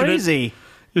so passionate. crazy.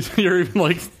 You're even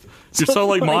like you're so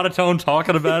like monotone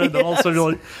talking about it, and then all of a sudden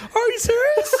you're like, "Are you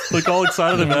serious?" Like all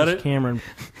excited about it. Cameron.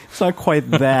 It's not quite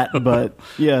that, but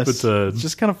yes, But, it's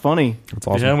just kind of funny. That's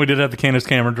awesome. Yeah, and we did have the Candace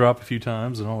Cameron drop a few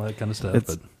times and all that kind of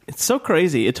stuff. It's so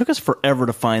crazy. It took us forever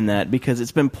to find that because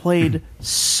it's been played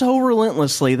so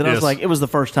relentlessly that I was Yes. like, it was the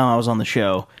first time I was on the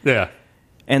show. Yeah.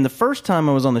 And the first time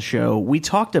I was on the show, we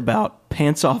talked about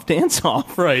Pants Off, Dance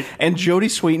Off. Right. And Jodie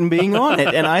Sweetin being on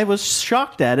it. And I was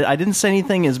shocked at it. I didn't say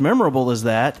anything as memorable as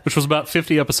that. Which was about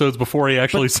 50 episodes before he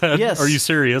actually said, yes. "Are you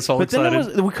serious?" All But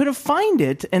excited. then we couldn't find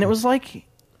it. And it was like,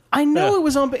 I know it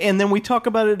was on. And then we talk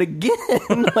about it again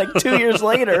like 2 years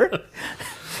later.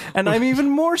 And I'm even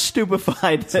more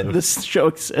stupefied that this show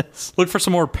exists. Look for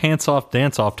some more Pants Off,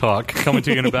 Dance Off talk coming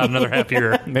to you in about another half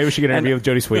year. Maybe we should get an interview with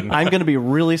Jodie Sweetin. I'm going to be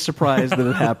really surprised that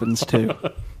it happens too.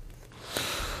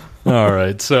 All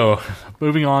right, so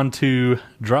moving on to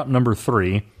drop number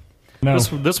 3. No.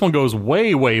 This one goes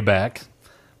way, way back.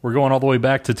 We're going all the way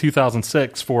back to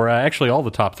 2006 for actually all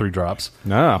the top 3 drops.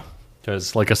 No.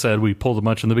 Because, like I said, we pulled a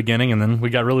bunch in the beginning, and then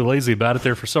we got really lazy about it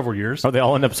there for several years. Are they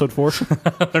all in episode 4?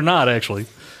 They're not, actually.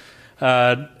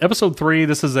 Episode 3,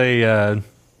 this is a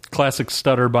classic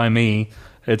stutter by me.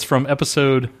 It's from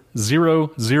episode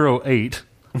 008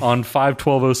 on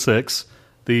 5/12/06.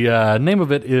 The name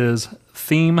of it is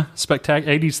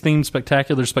 80s Theme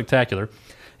Spectacular.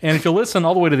 And if you listen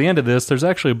all the way to the end of this, there's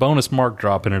actually a bonus mark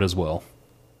drop in it as well.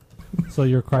 So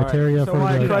your criteria So for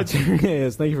my the criteria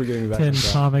is, thank you for giving me back 10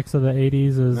 some comics of the 80s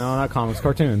is... No, not comics,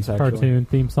 cartoons, actually. Cartoon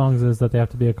theme songs is that they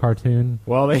have to be a cartoon.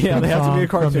 Well, they have to be a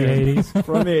cartoon. From the 80s.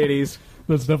 From the 80s.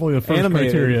 That's definitely the first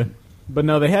Animated. criteria. But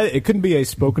no, it couldn't be a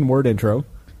spoken word intro.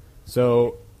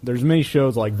 So there's many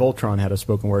shows like Voltron had a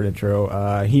spoken word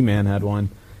intro. He-Man had one.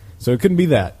 So it couldn't be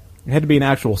that. It had to be an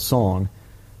actual song.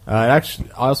 I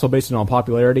also based it on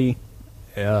popularity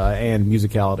and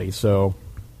musicality. So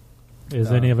Is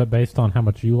any of it based on how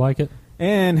much you like it?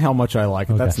 and how much I like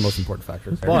it. Okay. That's the most important factor.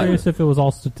 I'm curious if it was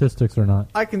all statistics or not.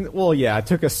 I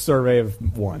took a survey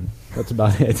of 1. That's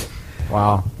about it.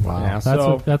 Wow. Yeah,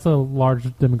 That's a large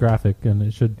demographic, and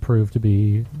it should prove to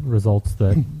be results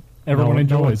that Everyone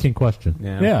no one enjoys. can question.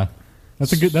 Yeah.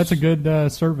 That's a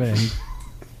good surveying.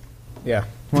 Yeah.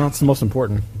 Well, it's the most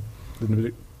important.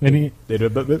 Any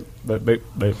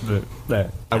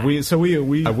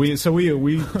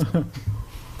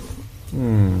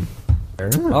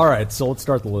All right, so let's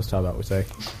start the list. How about we say?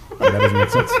 That doesn't make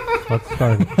sense. Let's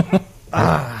start.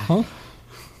 Huh?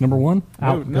 Number 1?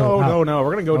 Out. No.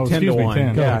 We're gonna go 10 to 1.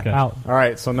 10. Yeah, Okay. out. All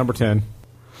right, so number 10.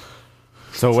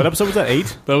 So what episode was that?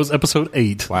 8? That was episode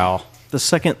 8. Wow. The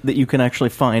second that you can actually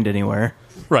find anywhere.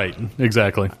 Right,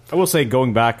 exactly. I will say,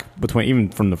 going back even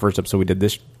from the first episode we did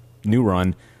this new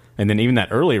run, and then even that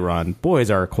early run, boy,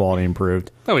 has our quality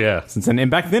improved. Oh, yeah. Since then,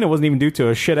 and back then it wasn't even due to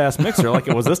a shit ass mixer like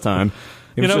it was this time.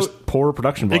 It was just poor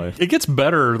production value. It gets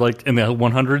better, like, in the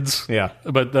 100s. Yeah.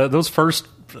 But those first,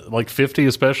 like, 50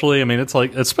 especially, I mean, it's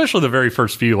like, especially the very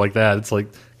first few like that, it's like,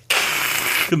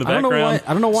 in the I don't know background. why-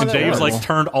 I don't know why And that Dave's, was. like,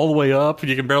 turned all the way up.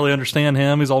 You can barely understand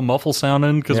him. He's all muffle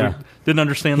sounding because Yeah. we didn't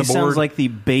understand He the board. sounds like the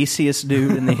bassiest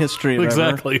dude in the history of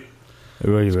Exactly.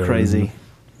 It's crazy.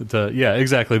 But, yeah,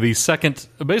 exactly. The second,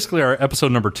 basically our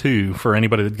episode number 2 for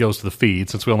anybody that goes to the feed,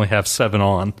 since we only have 7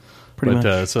 on. Pretty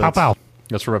much. So Pow, pow.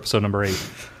 that's for episode number 8.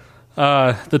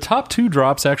 The top 2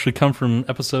 drops actually come from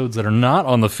episodes that are not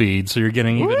on the feed, so you're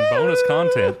getting even bonus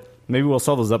content. Maybe we'll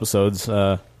sell those episodes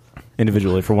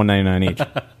individually for $1.99 each.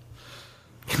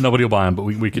 Nobody will buy them, but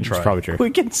we could try. It's probably true. We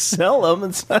can sell them.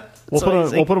 It's not We'll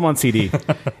put them on CD.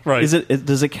 Right.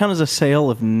 Does it count as a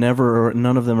sale if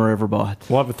none of them are ever bought?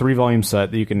 We'll have a 3-volume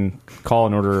set that you can call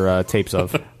and order tapes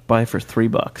of. Buy for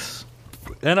 $3.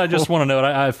 And I just want to note,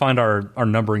 I find our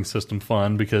numbering system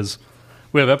fun because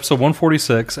we have episode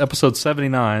 146, episode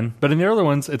 79, but in the other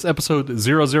ones, it's episode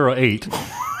 008.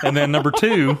 And then number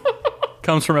 2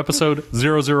 comes from episode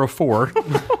 004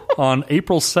 on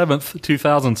April 7th,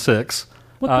 2006.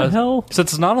 What the hell?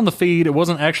 Since it's not on the feed, it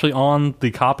wasn't actually on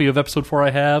the copy of episode 4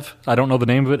 I have. I don't know the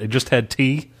name of it. It just had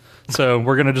T. So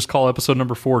we're going to just call episode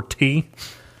number 4 T.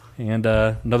 And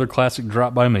another classic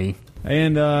drop by me.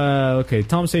 And, okay,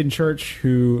 Thomas Hayden Church,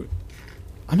 who...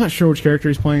 I'm not sure which character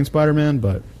he's playing in Spider-Man,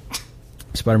 but...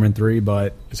 Spider-Man 3,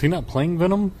 but... Is he not playing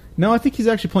Venom? No, I think he's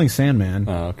actually playing Sandman.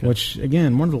 Oh, okay. Which,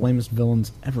 again, one of the lamest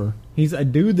villains ever. He's a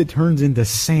dude that turns into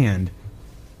sand.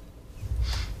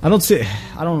 I don't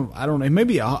know.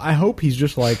 Maybe, I hope he's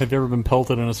just like... Have you ever been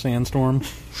pelted in a sandstorm?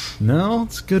 No,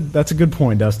 it's good. That's a good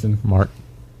point, Dustin. Mark.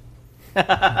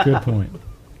 Good point.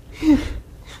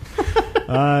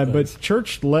 But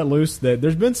Church let loose that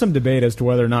there's been some debate as to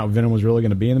whether or not Venom was really going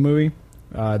to be in the movie.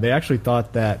 They actually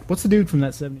thought that... What's the dude from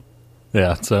that 70s?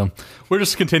 Yeah, so we're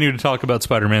just continuing to talk about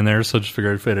Spider-Man there, so just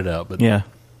figured I'd fade it out. But yeah,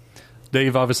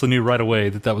 Dave obviously knew right away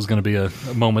that was going to be a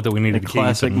moment that we needed to keep.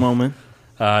 Classic moment.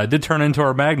 It did turn into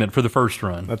our magnet for the first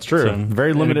run. That's true. So,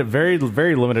 very limited, very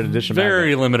limited edition.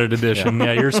 Very limited edition.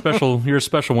 Yeah, you're special. You're a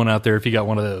special one out there if you got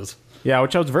one of those. Yeah,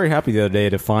 which I was very happy the other day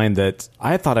to find that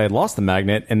I thought I had lost the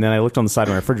magnet, and then I looked on the side of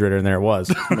my refrigerator, and there it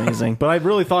was. Amazing. But I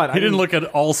really thought... He didn't look at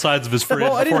all sides of his fridge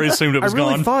before he assumed it was gone.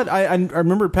 I really thought... I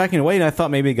remember packing it away, and I thought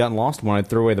maybe it gotten lost when I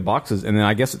threw away the boxes, and then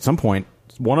I guess at some point,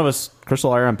 one of us,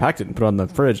 Crystal or I, unpacked it and put it on the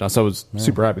fridge, so I was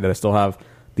super happy that I still have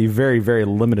the very, very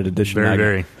limited edition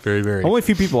magnet. Very. Only a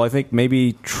few people. I think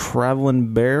maybe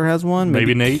Traveling Bear has one.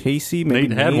 Maybe Nate. Casey. Maybe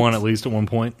Nate had one at least at one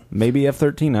point. Maybe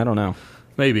F-13. I don't know.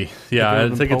 Maybe. Yeah, I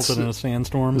think it's in a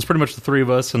sandstorm. It's pretty much the three of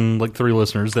us and like 3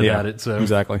 listeners that had it. So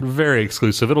exactly. Very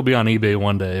exclusive. It'll be on eBay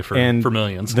one day for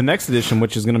millions. The next edition,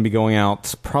 which is going to be going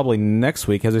out probably next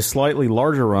week, has a slightly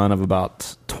larger run of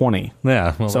about 20.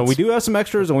 Yeah. Well, so we do have some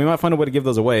extras, and we might find a way to give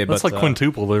those away. That's like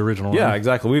quintuple the original. Yeah, one.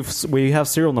 Exactly. We have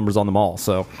serial numbers on them all,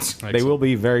 so they will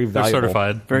be very valuable. They're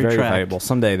certified. Very valuable.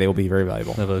 Someday they will be very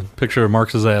valuable. I have a picture of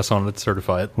Marx's ass on it to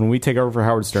certify it. When we take over for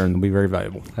Howard Stern, they'll be very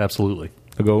valuable. Absolutely.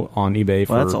 They'll go on eBay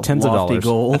for tens of dollars.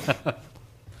 Goal.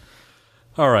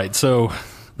 All right, so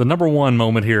the number one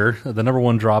moment here, the number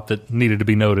one drop that needed to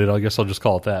be noted, I guess I'll just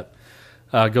call it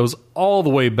that, goes all the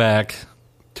way back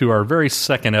to our very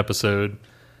second episode.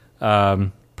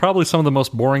 Probably some of the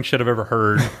most boring shit I've ever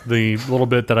heard, the little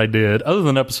bit that I did, other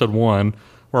than episode 1,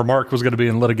 where Mark was going to be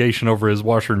in litigation over his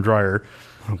washer and dryer.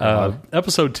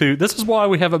 Episode 2, this is why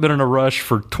we haven't been in a rush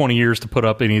for 20 years to put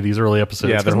up any of these early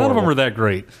episodes, because none of them are that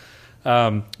great.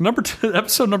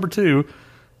 Episode number 2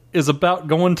 is about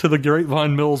going to the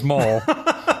Grapevine Mills Mall.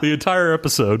 The entire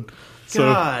episode.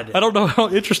 So God. I don't know how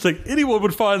interesting anyone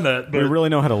would find that. But we really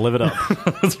know how to live it up.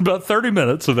 It's about 30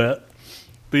 minutes of that.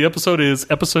 The episode is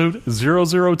episode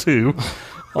 002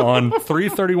 on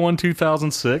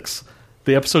 3/31/2006.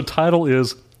 The episode title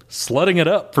is Sledding It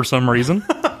Up for some reason.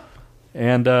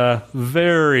 And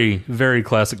very, very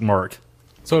classic Mark.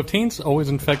 So have teens always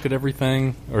infected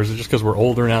everything, or is it just because we're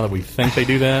older now that we think they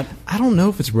do that? I don't know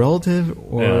if it's relative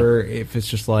or if it's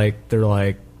just like they're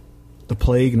like the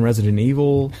plague and Resident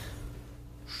Evil.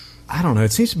 I don't know.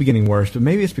 It seems to be getting worse, but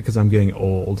maybe it's because I'm getting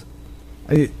old.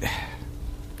 I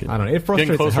don't know. It frustrates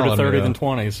getting closer the hell to out of 30 me, than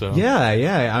 20. So yeah,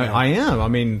 I am. I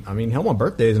mean, hell, my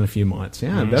birthday is in a few months.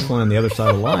 Yeah, I'm definitely on the other side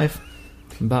of life.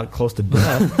 I'm about close to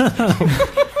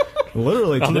death.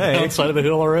 Literally today. On the downside of the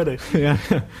hill already. Yeah.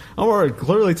 I'm already,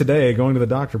 clearly today, going to the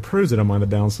doctor proves that I'm on the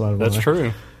downside of life. That's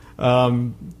true.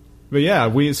 But yeah,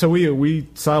 we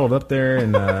sidled up there,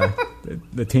 and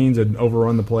the teens had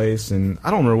overrun the place, and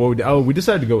I don't remember what we did. Oh, we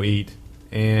decided to go eat,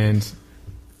 and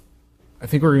I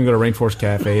think we were going to go to Rainforest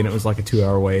Cafe, and it was like a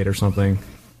 2-hour wait or something.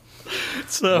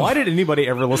 So, why did anybody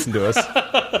ever listen to us?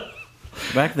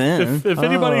 Back then. If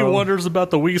anybody wonders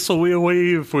about the Weasel Wee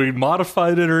Wee, if we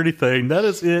modified it or anything, that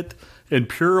is it in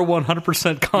pure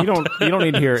 100% content. You don't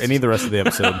need to hear any of the rest of the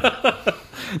episode.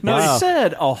 No, he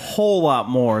said a whole lot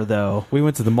more, though. We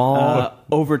went to the mall.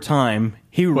 Over time.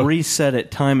 He reset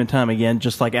it time and time again,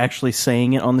 just like actually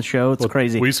saying it on the show. It's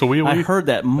crazy. Weasel Wee Wee? I heard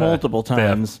that multiple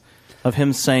times of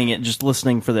him saying it, just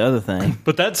listening for the other thing.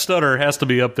 But that stutter has to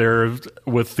be up there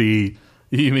with the...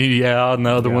 Yeah,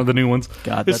 no, one of the new ones.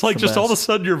 God, it's like just all of a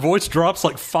sudden your voice drops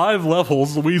like 5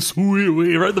 levels. Wee right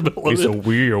in the middle of it.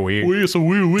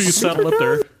 Wee settle up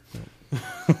there.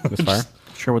 That's fire.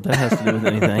 Sure, what that has to do with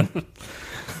anything.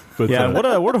 But yeah,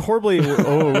 what a horribly.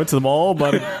 Oh, went to the mall,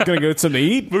 but gonna go get something to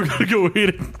eat. We're gonna go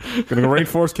eat. Gonna go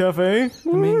Rainforest Cafe. I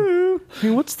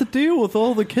mean, what's the deal with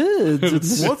all the kids?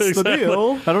 What's the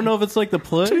deal? I don't know if it's like the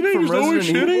plague Teenagers from Resident always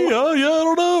shitty. Evil. Oh yeah, I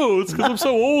don't know. It's because I'm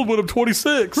so old when I'm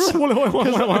 26.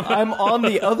 I'm on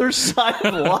the other side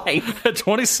of life. At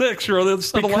 26, you're on the other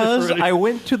side of life Because already. I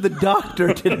went to the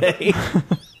doctor today.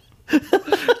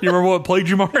 You remember what plagued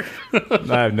you, Mark?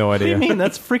 I have no What do idea. you mean?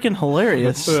 That's freaking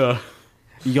hilarious.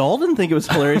 Y'all didn't think it was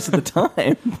hilarious at the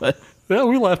time, but yeah,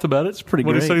 we laughed about it. It's pretty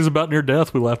when great. he said he's about near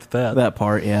death, we laughed at that. That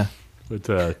part, yeah.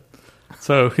 But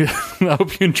so yeah, I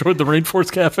hope you enjoyed the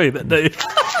Rainforest Cafe that day.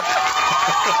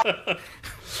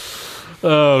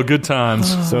 Oh, good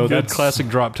times. So good that's classic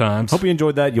drop times. Hope you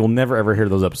enjoyed that. You'll never ever hear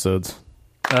those episodes.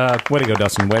 Way to go,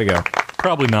 Dustin. Way to go.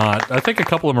 Probably not. I think a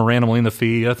couple of them are randomly in the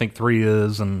feed. I think 3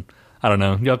 is, and I don't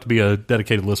know. You have to be a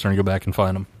dedicated listener and go back and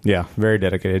find them. Yeah, very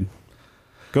dedicated.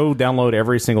 Go download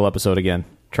every single episode again.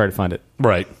 Try to find it.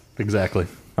 Right. Exactly.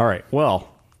 All right. Well,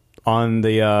 on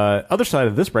the other side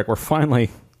of this break, we're finally,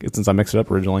 since I mixed it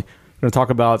up originally, going to talk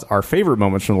about our favorite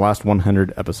moments from the last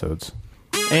 100 episodes.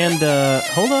 And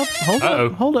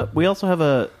hold up. We also have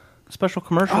a special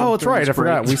commercial. Oh, that's right. I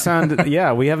forgot. We signed.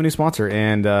 Yeah, we have a new sponsor,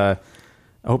 and I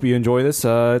hope you enjoy this.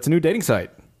 It's a new dating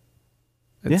site.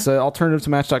 It's alternative to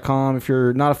Match.com. If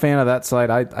you're not a fan of that site,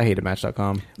 I hated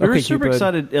Match.com. We were super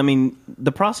excited. I mean,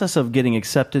 the process of getting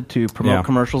accepted to promote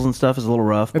commercials and stuff is a little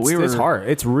rough. But it's hard.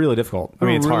 It's really difficult. We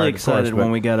were it's really hard, excited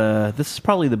when we got this is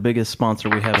probably the biggest sponsor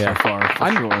we have so far,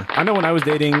 for sure. I know when I was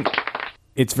dating,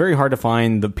 it's very hard to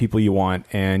find the people you want,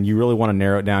 and you really want to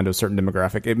narrow it down to a certain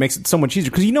demographic. It makes it so much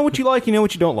easier because you know what you like, you know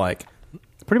what you don't like.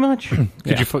 Pretty much.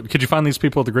 Could you find these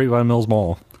people at the Grapevine Mills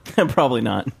Mall? Probably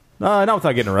not. Not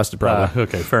without getting arrested, probably.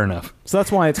 Okay, fair enough. So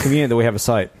that's why it's convenient that we have a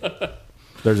site.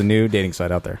 There's a new dating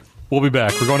site out there. We'll be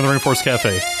back. We're going to the Rainforest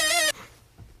Cafe.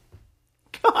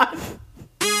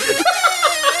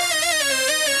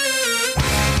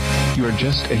 You are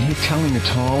just a hit telling a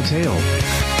tall tale.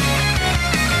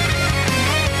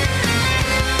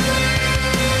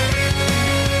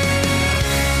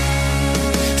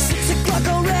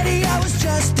 Already, I was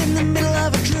just in the middle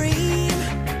of a dream.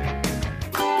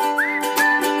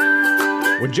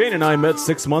 When Jane and I met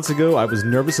 6 months ago, I was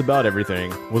nervous about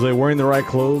everything. Was I wearing the right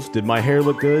clothes? Did my hair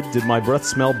look good? Did my breath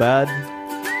smell bad?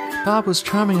 Bob was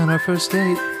charming on our first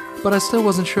date, but I still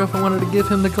wasn't sure if I wanted to give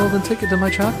him the golden ticket to my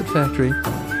chocolate factory.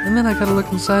 And then I got a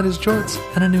look inside his jorts,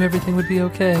 and I knew everything would be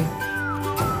okay.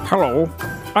 Hello,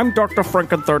 I'm Dr.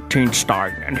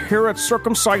 Franken13stein, and here at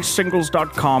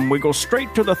CircumcisedSingles.com, we go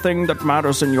straight to the thing that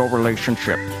matters in your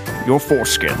relationship, your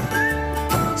foreskin.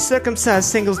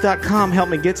 CircumcisedSingles.com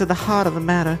helped me get to the heart of the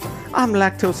matter. I'm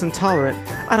lactose intolerant.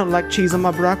 I don't like cheese on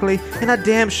my broccoli, and I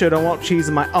damn sure don't want cheese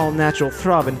on my all-natural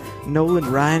throbbing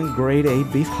Nolan Ryan Grade A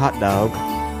beef hot dog.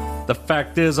 The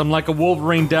fact is, I'm like a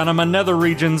Wolverine down in my nether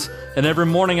regions, and every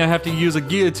morning I have to use a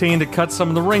guillotine to cut some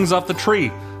of the rings off the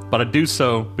tree. But I do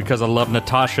so because I love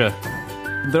Natasha.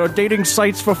 There are dating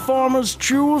sites for farmers,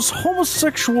 Jews,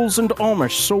 homosexuals, and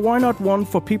Amish, so why not one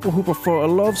for people who prefer a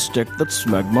love stick that's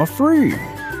smegma-free?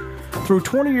 Through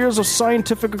 20 years of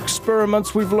scientific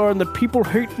experiments, we've learned that people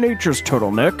hate nature's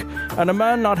turtleneck, and a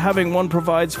man not having one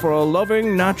provides for a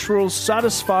loving, natural,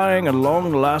 satisfying, and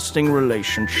long-lasting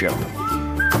relationship.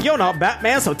 You're not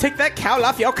Batman, so take that cowl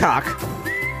off your cock.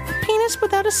 Penis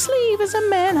without a sleeve is a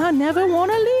man I never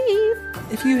want to leave.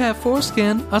 If you have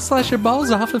foreskin, I'll slash your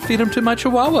balls off and feed them to my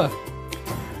chihuahua.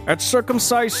 At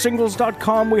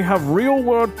CircumcisedSingles.com, we have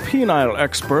real-world penile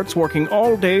experts working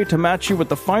all day to match you with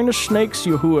the finest snakes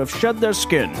who have shed their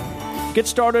skin. Get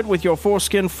started with your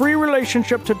foreskin-free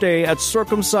relationship today at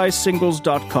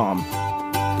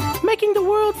CircumcisedSingles.com. Making the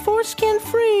world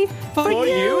foreskin-free for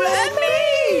you and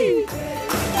me!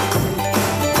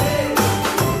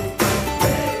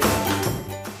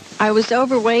 I was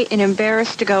overweight and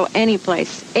embarrassed to go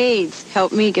anyplace. AIDS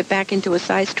helped me get back into a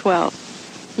size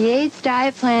 12. The AIDS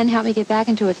diet plan helped me get back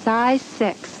into a size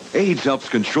 6. AIDS helps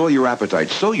control your appetite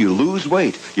so you lose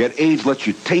weight. Yet AIDS lets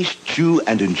you taste, chew,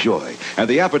 and enjoy. And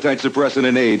the appetite suppressant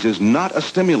in AIDS is not a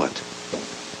stimulant.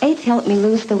 AIDS helped me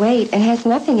lose the weight and has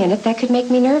nothing in it that could make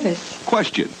me nervous.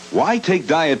 Question: why take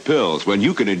diet pills when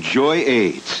you can enjoy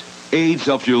AIDS? AIDS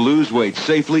helps you lose weight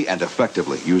safely and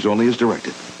effectively. Use only as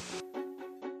directed.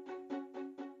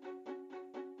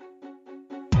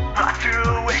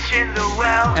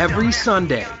 Every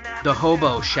Sunday, the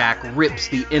Hobo Shack rips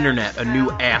the internet a new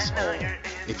asshole.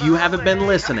 If you haven't been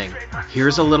listening,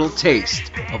 here's a little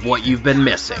taste of what you've been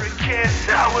missing. All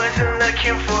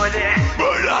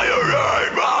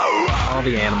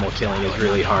the animal killing is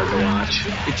really hard to watch.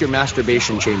 It's your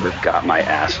masturbation chamber. Got my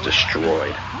ass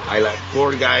destroyed. I let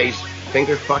 4 guys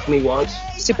finger fuck me once.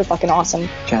 Super fucking awesome.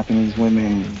 Japanese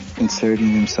women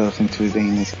inserting themselves into his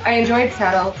anus. I enjoyed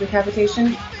saddle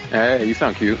decapitation. Hey, you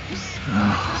sound cute.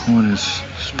 What is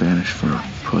Spanish for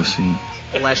pussy?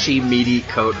 Fleshy, meaty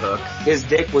coat hook. His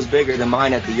dick was bigger than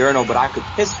mine at the urinal, but I could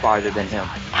piss farther than him.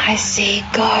 I see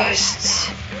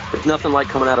ghosts. It's nothing like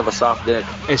coming out of a soft dick.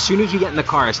 As soon as you get in the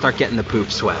car, I start getting the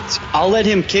poop sweats. I'll let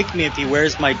him kick me if he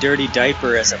wears my dirty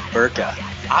diaper as a burqa.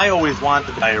 I always want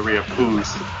the diarrhea poos.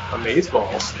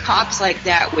 Amazeballs. Cops like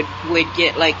that would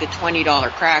get like the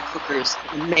 $20 crack hookers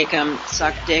and make them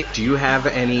suck dick. Do you have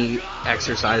any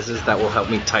exercises that will help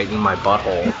me tighten my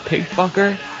butthole? Pig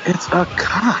fucker? It's a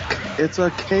cock. It's a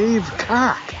cave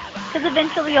cock. Because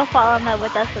eventually you'll fall in love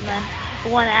with us and then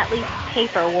want to at least pay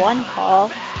for one call.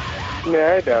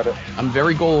 Yeah, I doubt it. I'm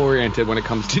very goal-oriented when it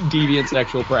comes to deviant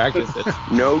sexual practices.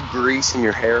 No grease in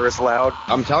your hair is allowed.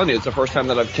 I'm telling you, it's the first time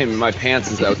that I've came in my pants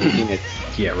since I was a teenager.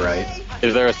 Yeah, right.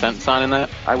 Is there a scent sign in that?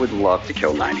 I would love to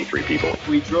kill 93 people.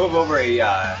 We drove over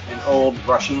an old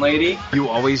Russian lady. You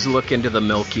always look into the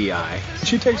milky eye.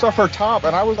 She takes off her top,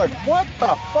 and I was like, what the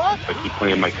fuck? I keep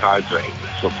playing my cards right.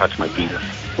 She'll touch my penis.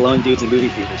 Blowing dudes and booty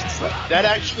theaters and stuff. That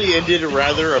actually ended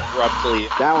rather abruptly.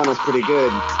 That one was pretty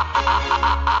good.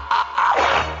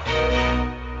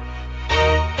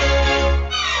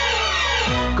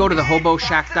 Go to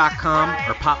thehoboshack.com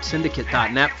or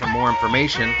popsyndicate.net for more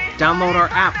information. Download our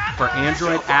app for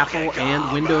Android, Apple,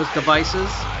 and Windows devices.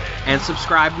 And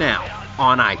subscribe now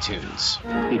on iTunes.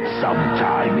 It's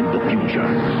sometime in the future.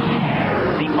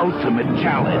 The ultimate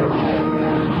challenge.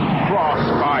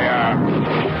 Crossfire.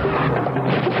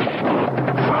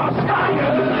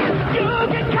 Crossfire. You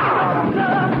get caught on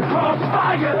the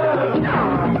crossfire.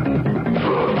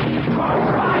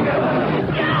 Crossfire.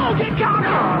 You get caught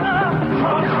on the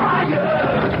crossfire.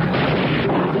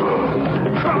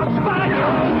 Crossfire.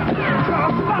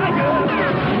 Crossfire.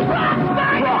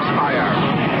 Crossfire.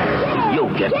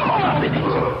 You'll get caught up in it.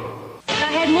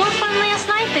 I had more fun last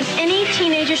night than any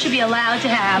teenager should be allowed to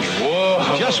have.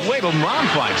 Whoa. Just wait till Mom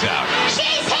finds out.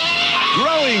 She's here!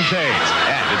 Growing pains.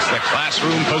 And it's the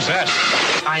classroom possessed.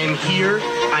 I am here.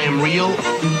 I am real.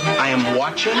 I am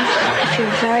watching. If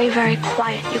you're very, very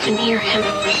quiet, you can hear him.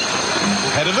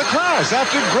 Head of the class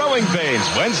after Growing Pains,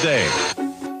 Wednesday.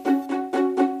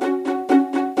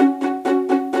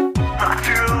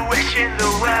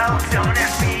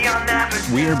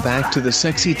 We're back to the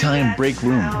Sexy Time break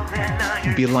room.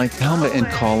 Be like Palma and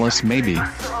call us maybe.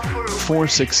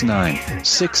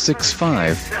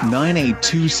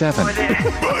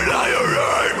 469-665-9827.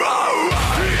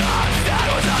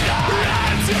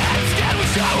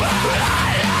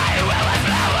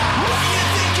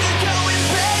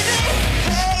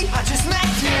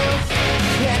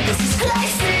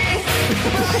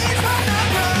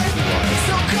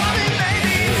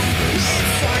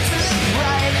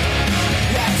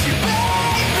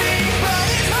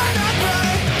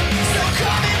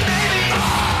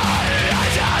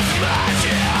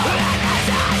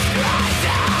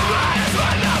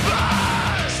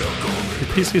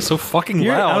 PC is so fucking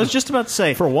You're- loud. I was just about to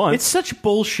say, for once, it's such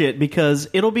bullshit because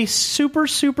it'll be super,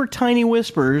 super tiny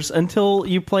whispers until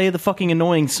you play the fucking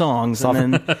annoying songs,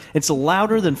 and then it's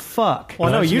louder than fuck.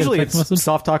 Well, no, usually it's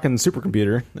soft talking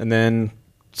supercomputer, and then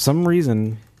some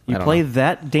reason You play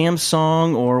that damn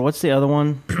song, or what's the other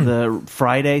one? The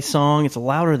Friday song. It's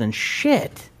louder than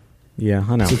shit. Yeah,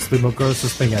 I know. It's the most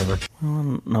grossest thing ever. I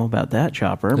don't know about that,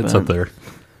 Chopper. It's but up there.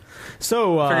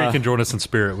 So I figure you can join us in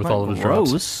spirit with all of his gross.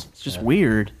 drops. It's just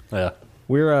weird. Yeah.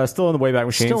 We're still in the Wayback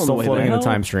Machine, Still in the floating in Wayback. the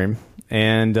time stream.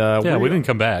 And Yeah, we didn't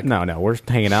come back. No, we're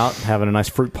hanging out, having a nice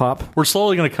fruit pop. We're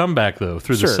slowly going to come back, though,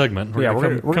 through Sure. this segment. We're Yeah, going to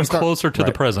we're come gonna start- closer to the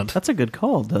right. present. That's a good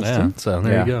call, Yeah, Dustin. so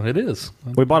there you go. It is.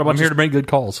 We bought a bunch I'm here of- to make good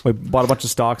calls. We bought a bunch of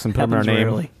stocks and put them in our Happens name.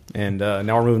 rarely. And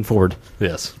now we're moving forward.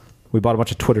 Yes. We bought a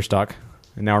bunch of Twitter stock,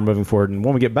 and now we're moving forward. And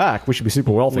when we get back, we should be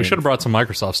super wealthy. We should have brought some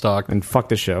Microsoft stock. And fuck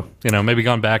this show. Maybe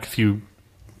gone back a few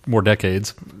more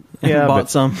decades. Yeah, bought but-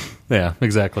 some Yeah,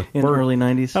 exactly. in the early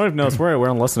 90s. I don't even know. We're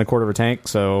on less than a quarter of a tank,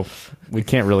 so we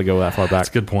can't really go that far back. That's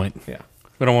a good point. Yeah.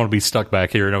 We don't want to be stuck back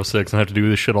here in 06 and have to do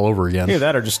this shit all over again. Either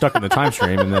that or just stuck in the time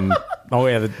stream, and then,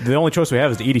 the only choice we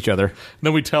have is to eat each other.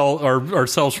 Then we tell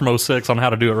ourselves from 06 on how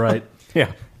to do it right.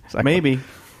 Yeah. Exactly.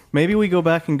 Maybe we go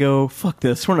back and go, fuck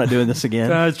this, we're not doing this again.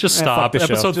 Just fuck stop. this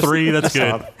show. Episode Just 3, that's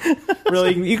good. stop.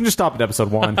 Really, you can just stop at episode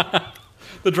 1.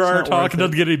 The dryer It's not talk worth it.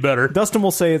 doesn't get any better. Dustin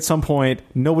will say at some point,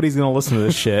 nobody's going to listen to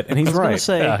this shit, and he's I was gonna right.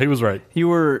 say, Yeah, he was right. You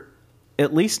were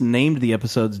at least named the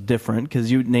episodes different because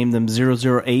you named them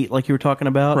 008 like you were talking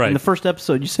about. Right. In the first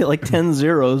episode, you say like 10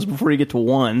 zeros before you get to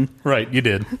 1. Right, you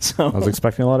did. So I was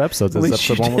expecting a lot of episodes. At As least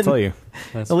episode you 1 will tell you.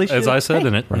 At least As you- I said hey,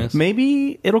 in it. Yes.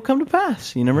 Maybe it'll come to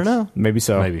pass. You never know. Maybe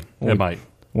so. Maybe. When It might.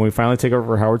 When we finally take over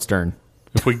for Howard Stern.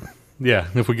 If we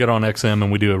get on XM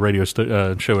and we do a radio show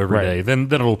every Right. day, then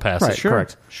it'll pass Right, it.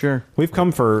 correct. Sure. We've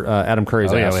come for Adam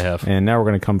Curry's Oh, yeah, ass. we have. And now we're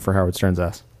going to come for Howard Stern's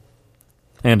ass.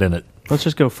 And in it. Let's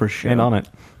just go for sure. And on it.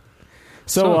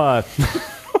 So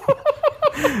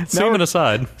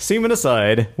Semen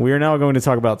aside, we are now going to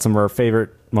talk about some of our favorite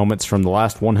moments from the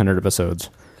last 100 episodes.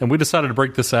 And we decided to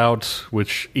break this out,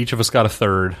 which each of us got a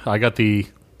third. I got the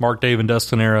Mark, Dave, and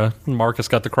Dustin era. Marcus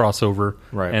got the crossover.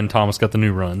 Right. And Thomas got the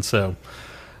new run. So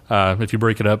if you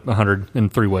break it up 100 in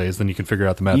 3 ways, then you can figure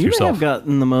out the math You yourself. have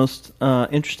gotten the most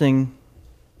interesting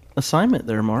assignment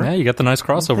there, Mark. Yeah, you got the nice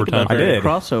crossover time. I did.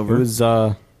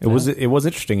 Crossover. It was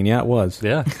interesting, and yeah, it was.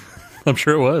 Yeah, I'm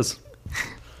sure it was.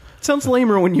 Sounds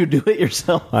lamer when you do it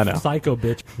yourself. I know. Psycho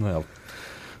bitch. Well,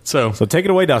 so take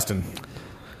it away, Dustin.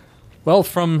 Well,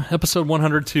 from episode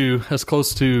 100 to as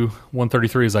close to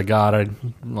 133 as I got,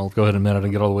 I'll go ahead and admit I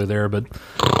didn't get all the way there, but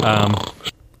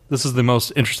this is the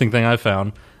most interesting thing I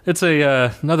found. It's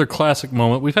another classic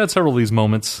moment. We've had several of these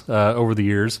moments over the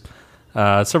years.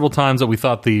 Several times that we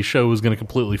thought the show was going to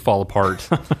completely fall apart.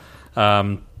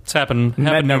 It's happened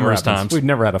numerous times. We've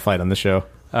never had a fight on the show.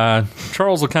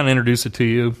 Charles will kind of introduce it to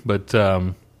you, but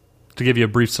to give you a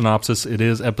brief synopsis, it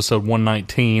is episode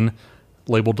 119,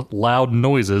 labeled Loud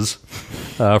Noises,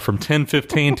 from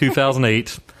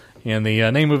 10/15/2008, and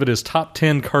the name of it is Top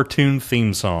 10 Cartoon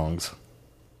Theme Songs.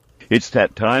 It's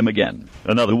that time again.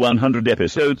 Another 100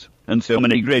 episodes, and so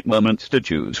many great moments to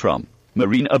choose from.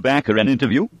 Marina Baccarin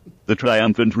interview? The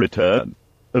triumphant return?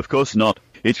 Of course not.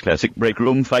 It's classic break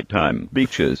room fight time.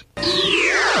 Beaches.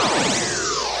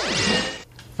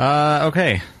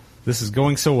 Okay. This is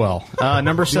going so well.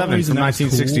 Number 7 from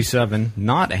 1967. Cool.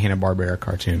 Not a Hanna-Barbera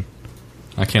cartoon.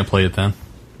 I can't play it then.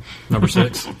 Number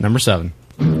 6. Number 7.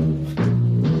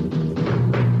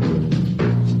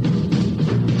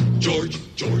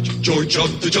 George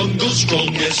of the jungle,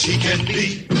 strong as he can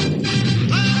be.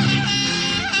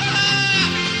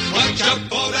 Watch out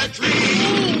for that tree.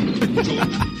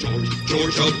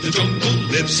 George of the jungle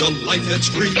lives a life that's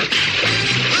free.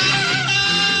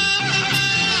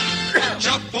 Watch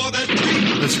out for that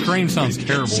tree. The scream sounds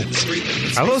terrible.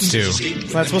 I was too.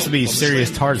 That's supposed to be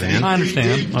serious Tarzan. I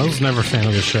understand. I was never a fan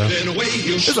of this show.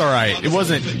 It's alright. It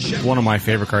wasn't one of my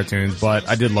favorite cartoons, but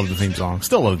I did love the theme song.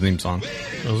 Still love the theme song.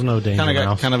 There was no Danger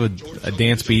Mouse. Kind of a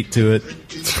dance beat to it.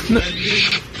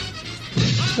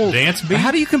 Dance beat?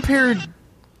 How do you compare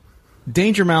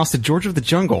Danger Mouse to George of the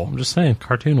Jungle? I'm just saying,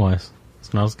 cartoon-wise,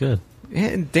 it's not as good.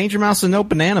 Yeah, Danger Mouse is no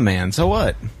Banana Man, so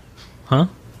what? Huh?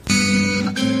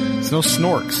 It's no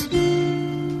Snorks.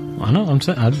 I know, I'm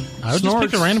saying, I would just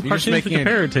pick a random cartoon to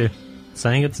compare it to.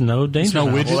 Saying it's no Danger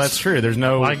Mouse. Well, that's true. There's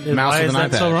no mouse with an iPad. Why is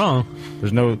that so wrong?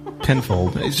 There's no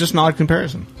tenfold. It's just not a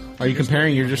comparison. Are you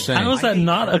comparing? You're just saying. How is that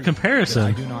not a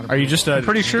comparison? Are you just? I'm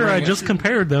pretty sure I just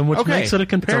compared them, which makes it a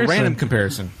comparison. It's a random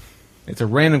comparison. It's a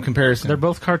random comparison. They're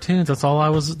both cartoons. That's all I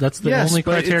was. That's the only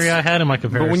criteria I had in my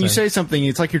comparison. But when you say something,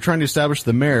 it's like you're trying to establish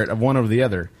the merit of one over the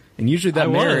other, and usually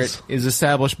that merit is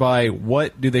established by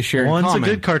what do they share in common. One's a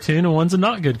good cartoon and one's a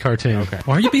not good cartoon. Okay.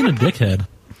 Why are you being a dickhead?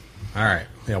 All right.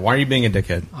 Yeah. Why are you being a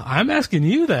dickhead? I'm asking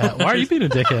you that. Why are you being a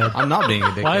dickhead? I'm not being a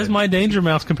dickhead. Why is my Danger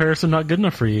Mouse comparison not good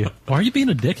enough for you? Why are you being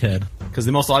a dickhead? Because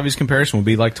the most obvious comparison would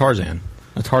be like Tarzan,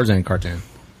 a Tarzan cartoon.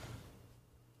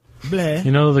 Bleh.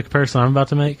 You know the comparison I'm about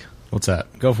to make? What's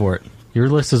that? Go for it. Your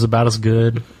list is about as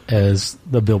good as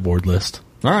the Billboard list.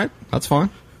 All right, that's fine.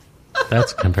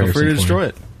 That's a comparison. Feel free to destroy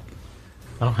it.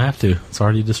 I don't have to. It's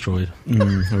already destroyed.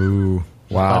 Ooh,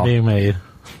 wow. By being made.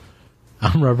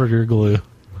 I'm rubber, you're glue.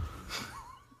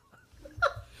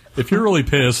 If you're really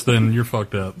pissed, then you're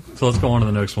fucked up. So let's go on to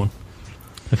the next one.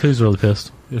 If who's really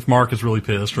pissed? If Mark is really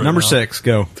pissed right Number now. 6,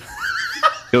 go.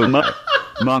 Go, Mark.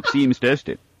 Mark seems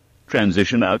tested.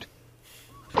 Transition out.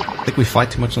 I think we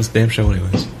fight too much on this damn show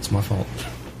anyways. It's my fault.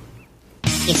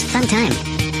 It's fun time.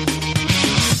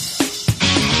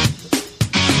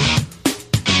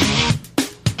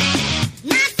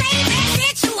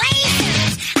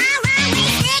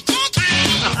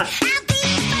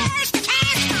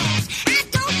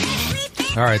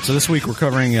 All right, so this week we're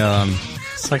covering...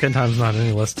 Second time's not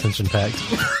any less tension-packed.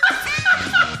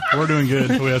 We're doing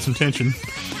good. We had some tension.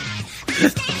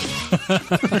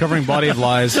 Covering Body of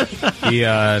Lies,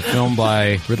 the film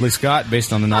by Ridley Scott,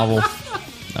 based on the novel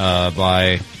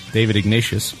by David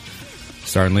Ignatius,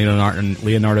 starring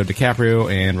Leonardo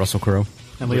DiCaprio and Russell Crowe.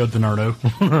 And Leo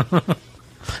DiNardo.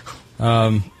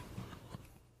 I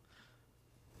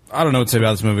don't know what to say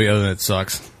about this movie other than it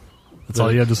sucks. That's all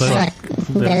you have to say?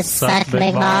 Suck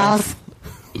big balls.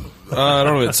 I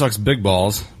don't know if it sucks big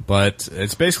balls, but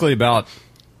it's basically about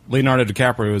Leonardo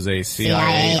DiCaprio is a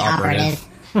CIA operative.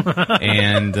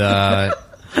 And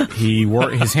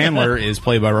his handler is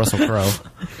played by Russell Crowe.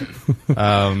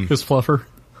 His fluffer.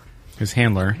 His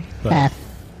handler.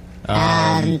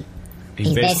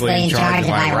 He's basically in charge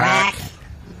of Iraq.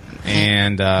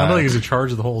 And I don't think he's in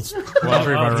charge of the whole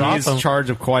country. He's in charge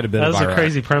of quite a bit of That's Iraq. a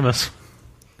crazy premise.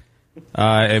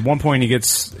 At one point,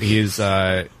 he's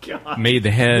made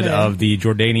the head of the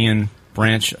Jordanian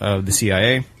branch of the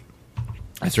CIA.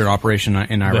 That's their operation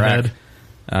in Iraq,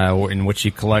 in which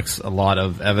he collects a lot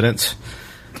of evidence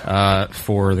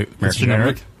for the American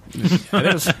government.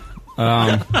 It is.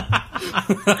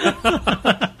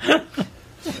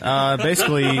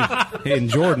 Basically, in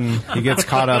Jordan, he gets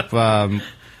caught up.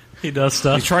 He does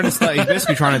stuff. He's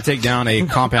basically trying to take down a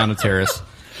compound of terrorists,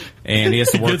 and he has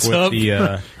to work with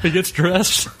he gets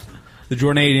dressed. The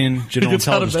Jordanian General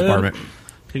Intelligence Department.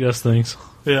 He does things.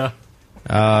 Yeah.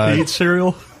 He eats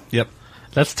cereal. Yep.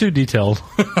 That's too detailed.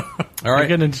 All right. You're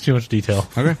getting into too much detail.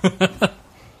 Okay.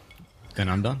 Then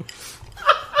I'm done.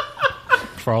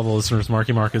 For all the listeners,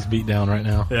 Marky Mark is beat down right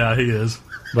now. Yeah, he is.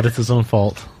 But it's his own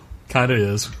fault. Kind of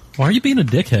is. Why are you being a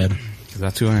dickhead? Because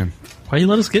that's who I am. Why you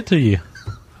let us get to you?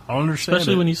 I don't understand.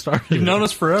 Especially when you started. You've known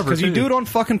us forever. Because you do it on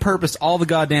fucking purpose all the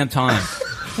goddamn time.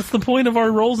 That's the point of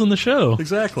our roles in the show.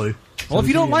 Exactly. Well, if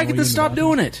you don't like it, then stop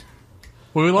doing it.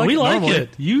 Well, we like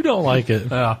it. You don't like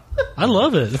it. Yeah. I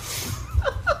love it.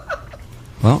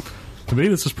 Well, to me,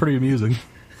 this is pretty amusing.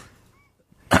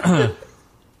 Why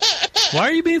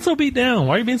are you being so beat down?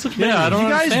 Why are you being such a baby? I don't You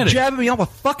guys understand it. jabbing me all the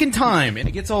fucking time, and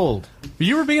it gets old.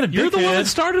 You were being a dickhead. You're the one that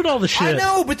started all the shit. I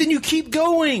know, but then you keep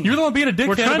going. You're the one being a dickhead.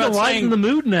 We're trying to about lighten saying the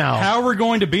mood now. how we're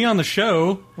going to be on the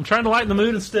show. I'm trying to lighten the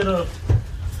mood instead of...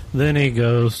 Then he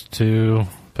goes to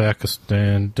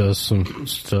Pakistan, does some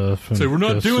stuff. And So we're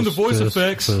not doing the voice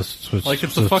effects like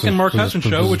it's the fucking Mark Hudson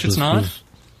show, which it's not.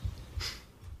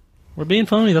 We're being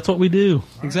funny. That's what we do.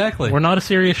 Exactly. We're not a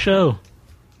serious show.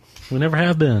 We never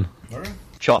have been.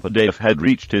 Chopper Dave had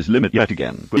reached his limit yet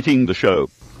again, quitting the show.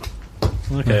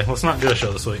 Okay, let's not do a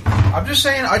show this week. I'm just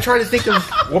saying, I try to think of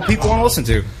what people want to listen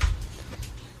to.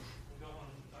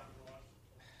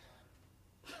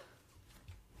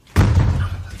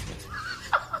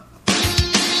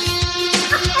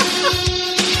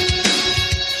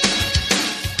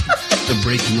 The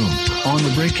Break Room on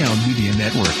the Breakout Media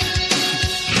Network.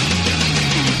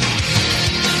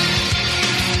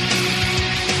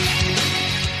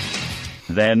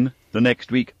 Then, the next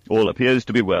week, all appears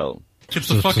to be well. It's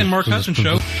the fucking Mark Hudson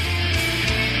show.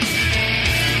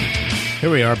 Here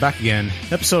we are, back again.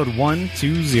 Episode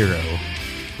 120.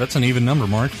 That's an even number,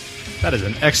 Mark. That is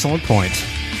an excellent point.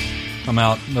 I'm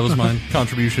out. That was my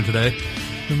contribution today.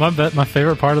 My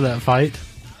favorite part of that fight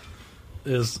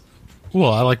is...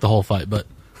 Well, I like the whole fight, but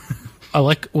I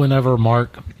like whenever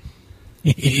Mark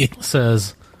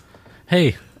says,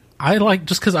 hey...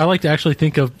 just because I like to actually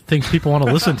think of things people want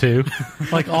to listen to.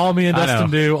 Like all me and Dustin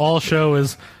do all show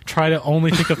is try to only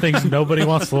think of things nobody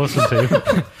wants to listen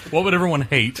to. What would everyone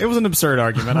hate? It was an absurd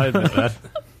argument, I admit that.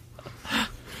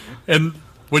 And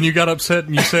when you got upset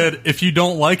and you said, if you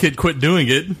don't like it, quit doing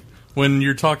it, when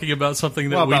you're talking about something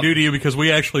that we do to you because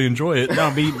we actually enjoy it. No,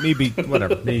 me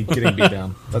getting beat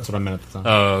down. That's what I meant at the time.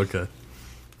 Oh, okay.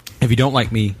 If you don't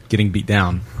like me getting beat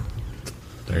down,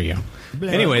 there you go.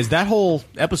 Anyways, that whole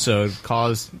episode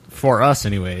caused, for us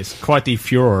anyways, quite the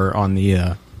furor on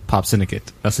the Pop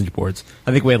Syndicate message boards.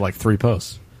 I think we had like 3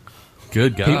 posts.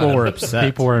 Good God. People were upset.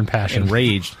 People were impassioned.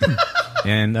 Enraged.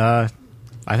 And I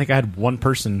think I had one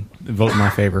person vote in my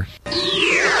favor.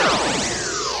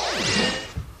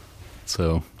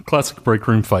 So, classic break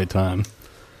room fight time.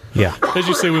 Yeah. As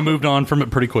you say, we moved on from it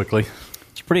pretty quickly.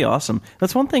 It's pretty awesome.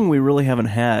 That's one thing we really haven't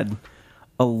had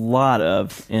a lot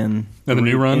of in the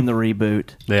new run? In the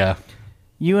reboot. Yeah.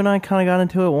 You and I kind of got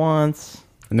into it once.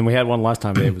 And then we had one last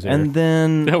time Dave was here. And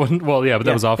then... that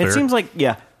was off air. It seems like,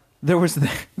 there was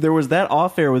that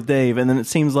off air with Dave, and then it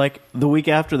seems like the week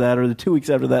after that, or the 2 weeks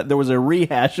after that, there was a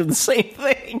rehash of the same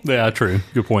thing. Yeah, true.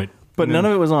 Good point. But none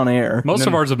of it was on air. Most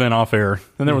of ours have been off air.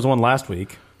 Then there was one last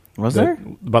week. Was there?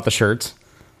 About the shirts.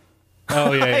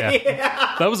 Oh,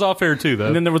 yeah. That was off air, too, though.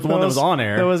 And then there was the one that was on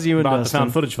air. That was you and about Dustin. the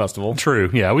Found Footage Festival. True.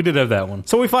 Yeah, we did have that one.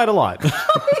 So we fight a lot.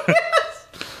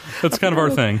 That's kind of our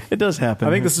thing. It does happen.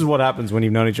 I think this is what happens when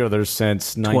you've known each other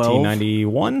since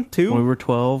 1991, too. When we were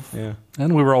 12. Yeah.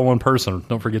 And we were all one person.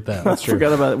 Don't forget that. That's true.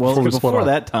 Forgot about it. Well, before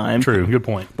that time. True. Good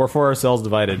point. Before our cells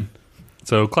divided.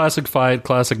 So, classic fight,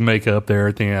 classic makeup there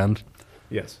at the end.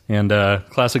 Yes. And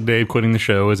classic Dave quitting the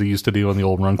show, as he used to do on the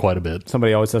old run quite a bit.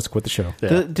 Somebody always has to quit the show.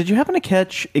 Yeah. Did you happen to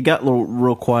catch, it got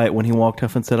real quiet when he walked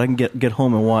up and said, I can get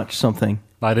home and watch something.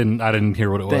 I didn't hear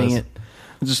what it was. Dang it.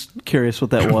 I'm just curious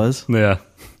what that was. Yeah.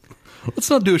 Let's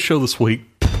not do a show this week.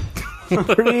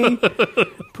 pretty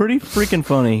pretty freaking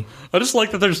funny. I just like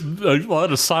that there's a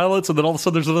lot of silence, and then all of a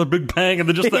sudden there's another big bang, and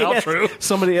then just the outro.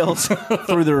 Somebody else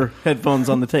threw their headphones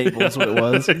on the table. That's what it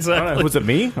was. Exactly. Was it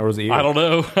me or was it you? I don't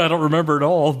know. I don't remember at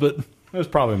all, but it was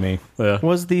probably me. Yeah.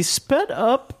 Was the sped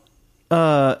up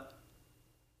it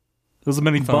was a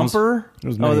mini thumbs. bumper? It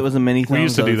was it was a mini thumbs. We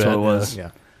used to do That's that. what it was. Yeah.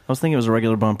 I was thinking it was a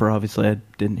regular bumper. Obviously, I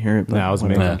didn't hear it. But No, it was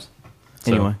mini whatever. thumbs.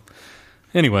 Anyway.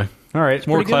 Anyway. All right.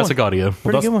 More pretty good classic one. audio.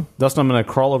 Pretty good one. Dustin, I'm going to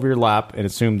crawl over your lap and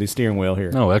assume the steering wheel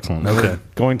here. Oh, excellent. Okay.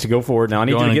 Going to go forward. Now, I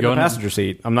need Go you on to and get go in the on. passenger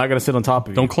seat. I'm not going to sit on top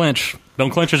of you. Don't clench.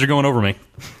 Don't clench as you're going over me.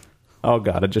 Oh,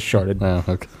 God. I just sharded. Oh,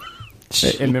 okay.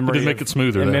 In memory Did make it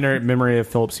smoother, In though. memory of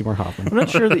Philip Seymour Hoffman. I'm not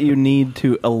sure that you need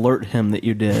to alert him that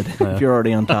you did if you're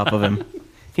already on top of him.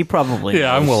 He probably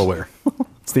Yeah, knows. I'm well aware.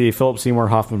 It's the Philip Seymour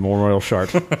Hoffman Memorial Shark.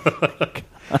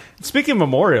 Speaking of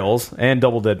memorials and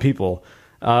Double Dead people,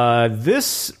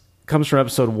 this comes from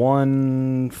episode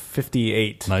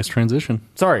 158. Nice transition.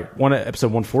 Sorry, episode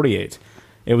 148.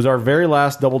 It was our very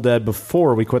last Double Dead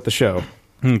before we quit the show.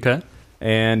 Okay.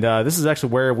 And this is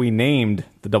actually where we named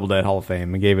the Double Dead Hall of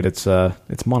Fame and gave it its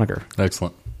moniker.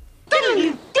 Excellent.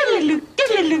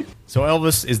 So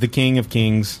Elvis is the king of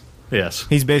kings. Yes.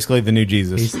 He's basically the new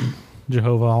Jesus. He's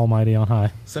Jehovah Almighty on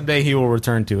high. Someday he will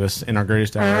return to us in our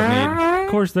greatest hour of need.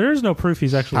 Of course, there is no proof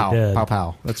he's actually Pow, dead. pow,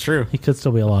 pow. That's true. He could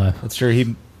still be alive. That's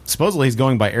true. Supposedly he's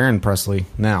going by Aaron Presley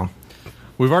now.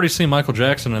 We've already seen Michael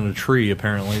Jackson in a tree,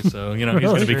 apparently, so, he's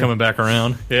going to be coming back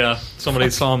around. Yeah, somebody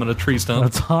saw him in a tree stump.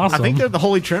 That's awesome. I think they're the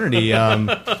Holy Trinity.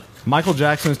 Michael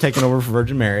Jackson is taking over for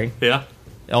Virgin Mary. Yeah.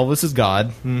 Elvis is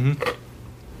God.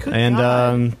 Mm-hmm.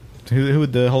 And who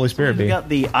would the Holy Spirit be? He's got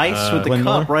the ice with the Glenn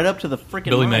cup Miller? right up to the freaking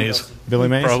Billy line. Mays. Billy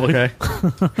Mays? Probably. Okay.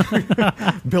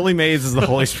 Billy Mays is the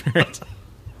Holy Spirit.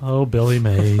 Oh, Billy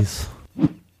Mays. I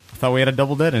thought we had a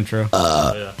Double Dead intro.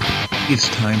 It's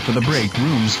time for the Break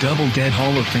Room's Double Dead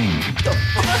Hall of Fame.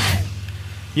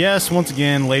 Yes, once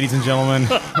again, ladies and gentlemen,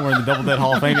 we're in the Double Dead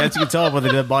Hall of Fame. As you can tell by the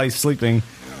dead bodies sleeping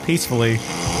peacefully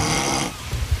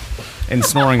and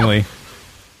snoringly.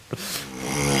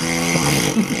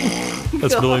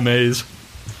 That's Billy Mays.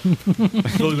 You're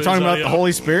talking about the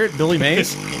Holy Spirit, Billy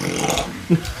Mays?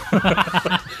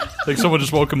 I think someone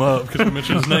just woke him up because we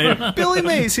mentioned his name. Billy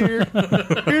Mays here.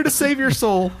 Here to save your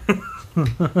soul.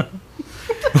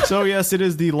 So, yes, it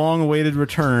is the long-awaited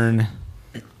return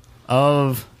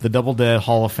of the Double Dead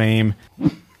Hall of Fame.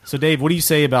 So, Dave, what do you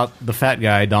say about the fat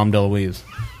guy, Dom DeLuise?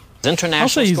 I'll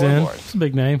say he's in. He's a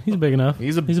big name. He's big enough.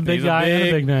 He's a big guy and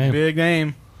a big name. Big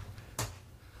name.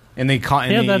 In the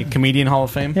Comedian Hall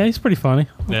of Fame? Yeah, he's pretty funny.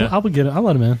 Yeah. I'll get it. I'll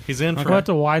let him in. He's in I'll for have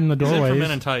to widen the He's in doorways. for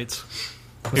Men in Tights.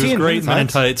 Was He was in great in Men in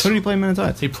Tights. Who did he play in Men in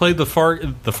Tights? He played the fake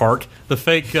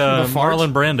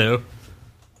Marlon Brando.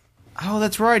 Oh,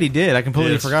 that's right, he did. I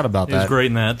completely Yes. forgot about He was that. great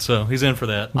in that, so he's in for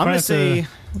that. I'm going to say...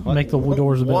 Make the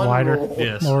doors a bit wider.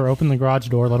 Yes. Or open the garage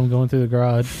door, let him go in through the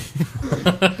garage.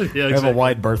 Yeah, We have a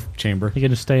wide berth chamber. He can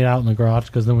just stay out in the garage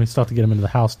because then we still have to get him into the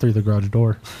house through the garage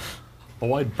door. A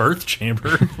wide birth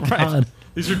chamber. God.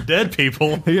 These are dead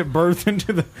people. They get birthed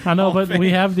into the I know, Hall of but we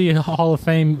Fame. have the Hall of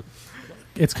Fame.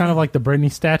 It's kind of like the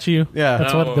Britney statue. Yeah.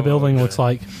 That's what the building looks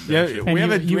like. Yeah,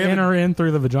 And you enter in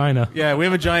through the vagina. Yeah, we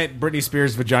have a giant Britney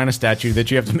Spears vagina statue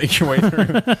that you have to make your way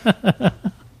through.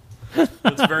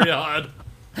 That's very odd.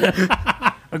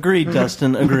 Agreed,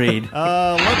 Dustin. Agreed.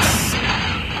 Let's...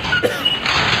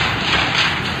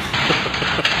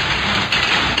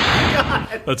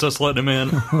 That's us letting him in.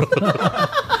 Had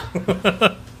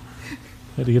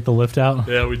to get the lift out.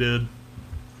 Yeah, we did.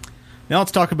 Now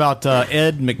let's talk about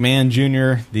Ed McMahon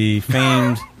Jr., the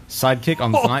famed sidekick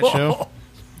on The Tonight Show.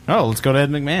 Oh, let's go to Ed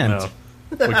McMahon.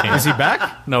 No, we can't. Is he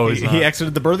back? No, he's not. He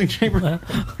exited the birthing chamber?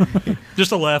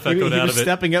 Just a laugh echoed he out was of it.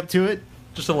 stepping up to it?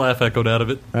 Just a laugh echoed out of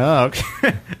it. Oh,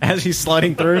 okay. As he's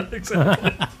sliding through?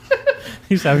 Exactly.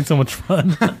 He's having so much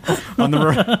fun. On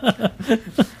the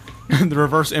the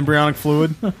reverse embryonic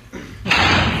fluid.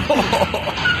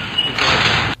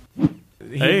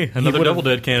 Hey, another Double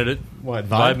Dead candidate. What,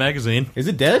 Vibe magazine. Is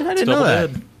it dead? I didn't Double know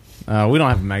that. Dead. We don't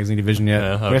have a magazine division yet.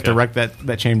 Yeah, We have to okay. wreck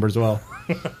that chamber as well.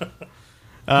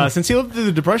 Since he lived through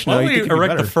the Depression, Why though, don't you we think it'd be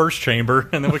erect the better. first chamber,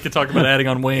 and then we can talk about adding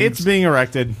on wings. It's being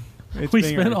erected. We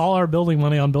spent all our building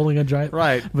money on building a giant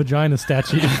vagina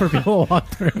statue for people to walk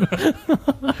through.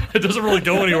 It doesn't really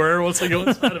go anywhere once they go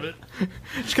inside of it.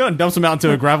 Just kind of dumps them out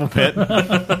into a gravel pit.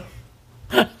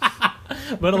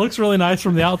 But it looks really nice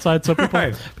from the outside, so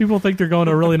people think they're going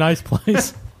to a really nice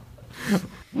place.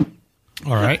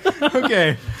 All right.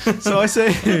 Okay. So I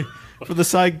say for the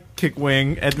sidekick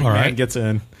wing, Ed McMahon gets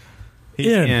in. He's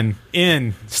in.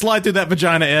 In. Slide through that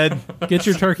vagina, Ed. Get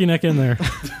your turkey neck in there.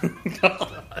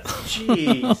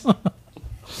 Jeez.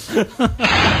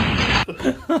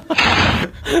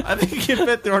 I think it can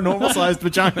fit through our normal sized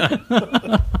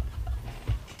vagina.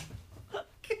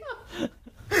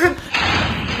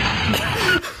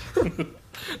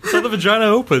 So the vagina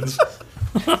opens.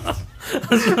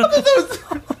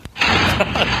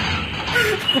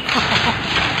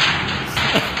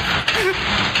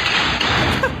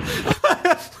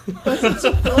 That's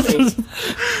so funny.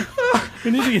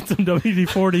 We need to get some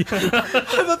WD-40. I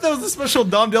thought that was a special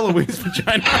Dom DeLuise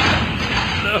vagina.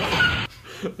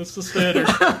 No, that's the standard.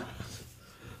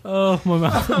 Oh, my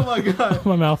mouth. Oh, my God.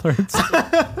 My mouth hurts.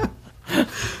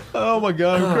 Oh, my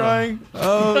God. I'm crying.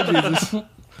 Oh, Jesus.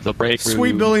 The break room.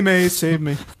 Sweet Billy Mays, save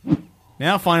me.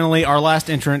 Now, finally, our last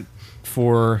entrant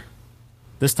for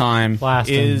this time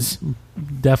is...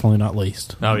 Definitely not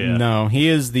least. Oh, yeah. No, he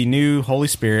is the new Holy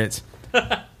Spirit.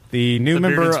 The new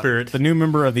member, the new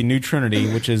member of the New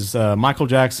Trinity, which is Michael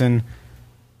Jackson,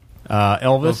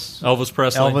 Elvis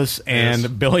Presley, Elvis,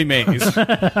 and Billy Mays.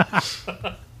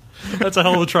 That's a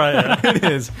hell of a triad. It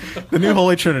is the new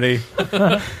Holy Trinity.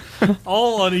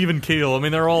 All on even keel. I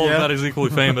mean, they're all about as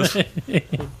equally famous.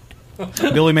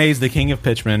 Billy Mays, the King of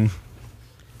Pitchmen.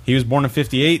 He was born in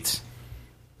 '58.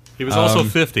 He was also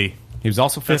 50. He was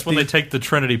also 50. That's when they take the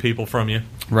Trinity people from you.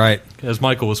 Right. As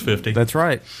Michael was 50. That's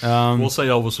right. We'll say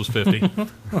Elvis was 50.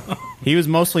 He was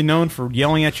mostly known for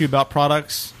yelling at you about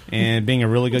products and being a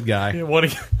really good guy. Yeah,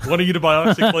 wanting you to buy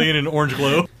OxyClean and Orange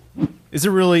Glow. Is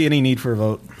there really any need for a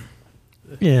vote?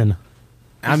 In.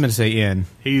 I'm going to say in.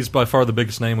 He's by far the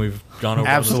biggest name we've gone over.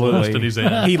 Absolutely. On this list, and he's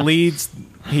in. He leads.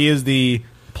 He is the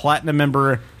platinum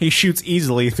member. He shoots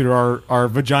easily through our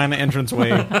vagina entranceway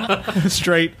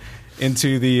straight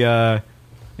into the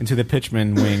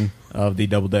pitchman wing of the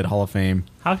Double Dead Hall of Fame.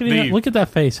 How can you not, look at that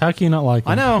face? How can you not like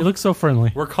him? I know. He looks so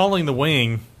friendly. We're calling the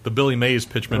wing the Billy Mays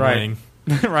Pitchman wing.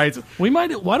 Right.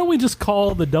 Why don't we just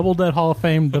call the Double Dead Hall of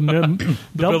Fame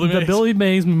the Billy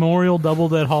Mays Memorial Double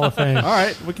Dead Hall of Fame? All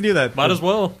right, we can do that. Might as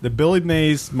well. The Billy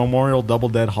Mays Memorial Double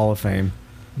Dead Hall of Fame.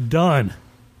 Done.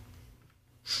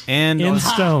 And in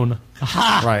stone.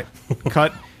 Right.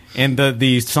 Cut. And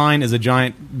the sign is a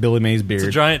giant Billy Mays beard. It's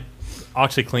a giant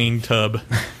OxyClean tub.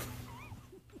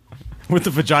 With the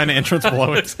vagina entrance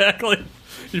below it. Exactly.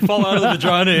 You fall out of the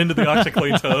vagina into the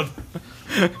OxyClean tub.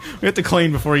 We have to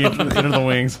clean before you enter the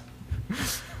wings.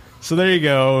 So there you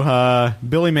go.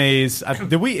 Billy Mays.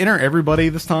 Did we enter everybody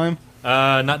this time?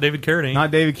 Not David Carradine.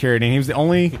 Not David Carradine. He was the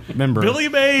only member. Billy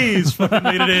Mays fucking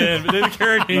made it in. But David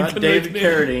Carradine. Not David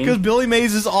Carradine. Because Billy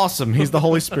Mays is awesome. He's the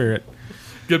Holy Spirit.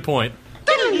 Good point.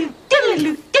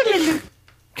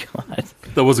 God.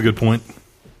 That was a good point.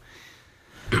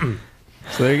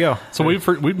 So there you go. So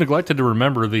we've neglected to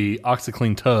remember the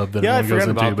OxyClean tub that I everyone goes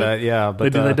forgot into. about that. Yeah,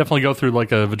 but they definitely go through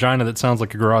like a vagina that sounds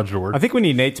like a garage door. I think we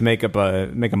need Nate to make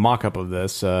a mock-up of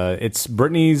this. It's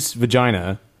Brittany's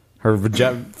vagina, from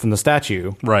the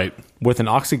statue, right, with an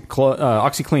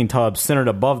OxyClean tub centered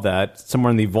above that,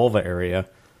 somewhere in the vulva area.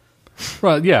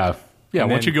 Right. Yeah. Yeah,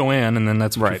 And once then- you go in, and then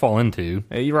that's what you fall into.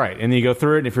 You're right. And then you go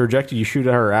through it, and if you're rejected, you shoot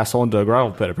her asshole into a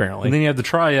gravel pit, apparently. And then you have the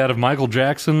triad of Michael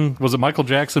Jackson. Was it Michael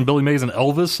Jackson, Billy Mays, and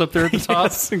Elvis up there at the top?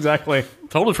 Yes, exactly.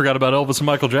 Totally forgot about Elvis and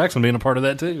Michael Jackson being a part of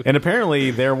that, too. And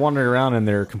apparently, they're wandering around in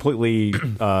their completely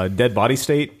dead body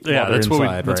state. Yeah, while that's they're what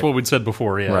inside, that's what we'd said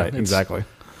before. Yeah, Right, exactly.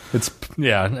 It's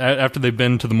after they've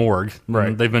been to the morgue,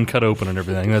 Right. They've been cut open and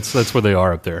everything. That's where they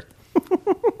are up there.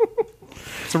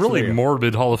 It's a really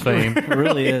morbid Hall of Fame. It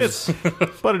really is.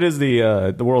 But it is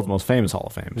the world's most famous Hall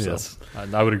of Fame. So. Yes,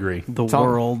 I would agree. The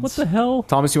world. What the hell?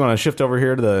 Thomas, you want to shift over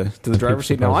here to the driver's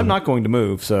seat? No, I'm not going to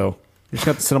move, so you just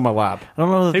have to sit on my lap. I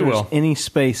don't know that He there's will. any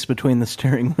space between the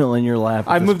steering wheel and your lap.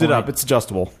 I moved it up. It's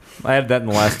adjustable. I added that in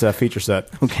the last feature set.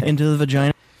 Okay. Into the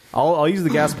vagina. I'll use the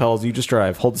gas pedals. You just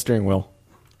drive. Hold the steering wheel.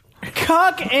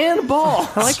 Cock and ball.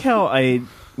 I like how I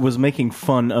was making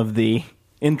fun of the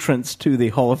entrance to the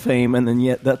Hall of Fame, and then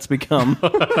yet that's become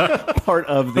part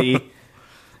of the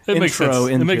It makes sense. intro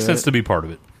It into makes sense to be part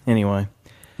of it. Anyway.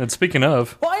 And speaking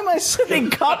of, Why am I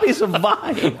sending copies of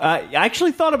Vibe? I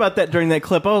actually thought about that during that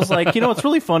clip. I was like, what's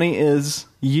really funny is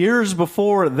years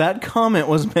before that comment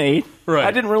was made, Right.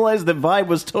 I didn't realize that Vibe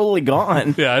was totally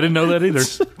gone. yeah, I didn't know that either.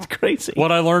 It's crazy.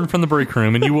 What I learned from the break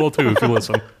room, and you will too if you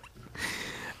listen.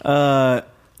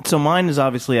 So mine is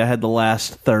obviously I had the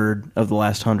last third of the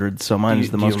last 100, so mine is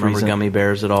the most remember recent. gummy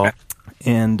bears at all?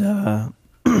 And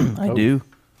I do.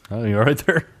 Oh, you're right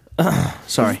there.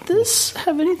 Sorry. Does this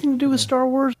have anything to do with Star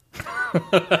Wars?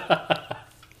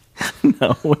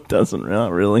 No, it doesn't.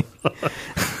 Not really.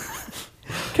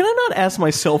 Can I not ask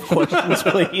myself questions,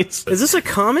 please? Is this a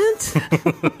comment?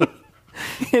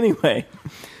 Anyway.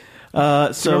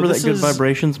 So remember this that Good is-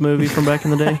 Vibrations movie from back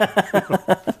in the day?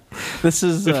 This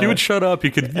is if you would shut up, you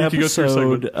could go through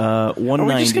episode 190. Are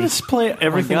we just going to play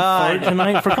everything fart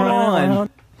tonight for crying out loud?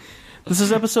 This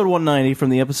is episode 190 from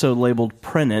the episode labeled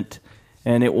Print It,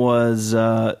 and it was one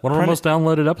of our most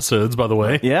downloaded episodes, by the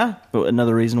way. Yeah, but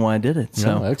another reason why I did it.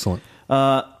 So excellent.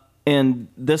 And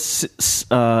this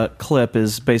clip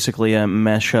is basically a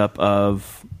mashup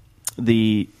of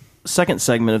the second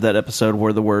segment of that episode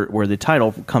where the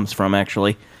title comes from,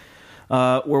 actually,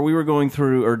 where we were going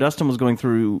through, or Dustin was going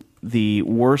through the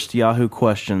worst Yahoo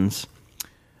questions.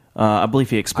 I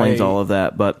believe he explains all of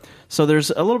that, but so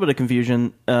there's a little bit of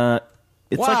confusion.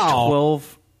 It's like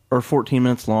 12 or 14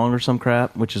 minutes long or some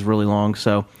crap, which is really long.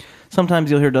 So sometimes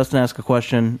you'll hear Dustin ask a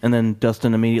question, and then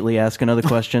Dustin immediately ask another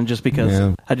question just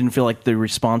because I didn't feel like the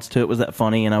response to it was that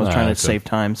funny, and I was trying to save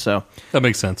time. So that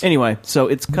makes sense. Anyway, so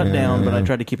it's cut down, but I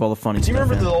tried to keep all the funny stuff in. Do you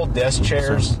remember the old desk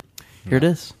chairs? So, here it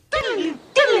is.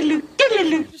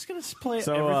 Just going to play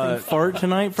everything fart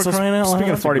tonight for crying out loud.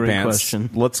 Speaking of That's a farty great pants, question.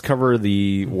 let's cover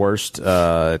the worst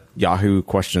Yahoo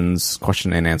question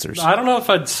and answers. I don't know if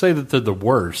I'd say that they're the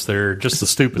worst. They're just the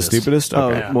stupidest. The stupidest?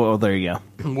 Okay. Oh, well, there you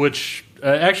go. Which,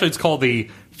 actually, it's called the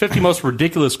 50 Most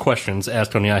Ridiculous Questions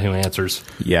Asked on Yahoo Answers.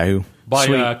 Yahoo.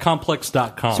 By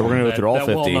Complex.com. So we're going to go through all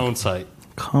 50. That well-known site.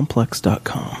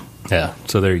 Complex.com. Yeah,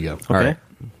 so there you go. Okay. All right.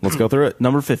 Let's go through it.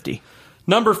 Number 50.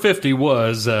 Number 50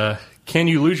 was, can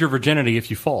you lose your virginity if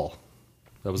you fall?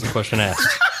 That was the question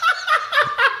asked.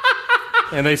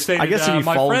 And they stated, I guess if you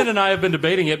my fall... friend and I have been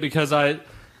debating it because I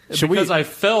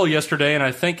fell yesterday and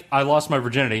I think I lost my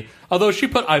virginity. Although she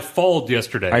put I falled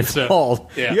yesterday. I falled.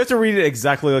 Yeah. You have to read it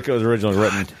exactly like it was originally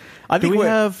written. I think Do we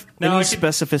have Now, any I could-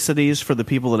 specificities for the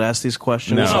people that ask these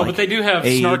questions? No, Like but they do have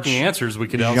age, snarky answers we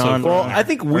could also... genre, Well, I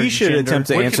think we or should gender? attempt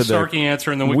to We answer could snarky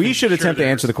answer, and then we can should share attempt to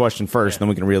theirs. answer the question first, then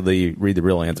we can read the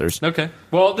real answers. Okay.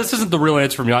 Well, this isn't the real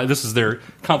answer from Yahoo. This is their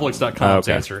Complex.com's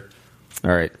Okay. answer.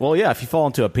 All right. Well, yeah, if you fall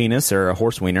into a penis or a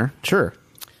horse wiener, sure.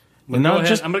 I'm going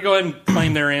to go ahead and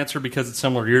claim their answer because it's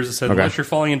similar to yours. It said, Okay. unless you're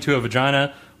falling into a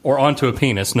vagina or onto a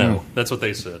penis. No, that's what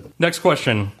they said. Next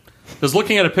question. Does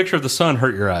looking at a picture of the sun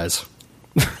hurt your eyes?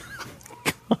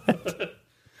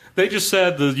 They just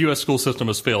said the U.S. school system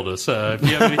has failed us. If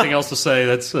you have anything else to say,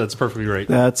 that's perfectly great.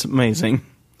 That's amazing.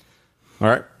 All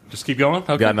right. Just keep going?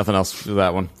 Okay. Got nothing else for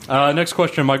that one. Next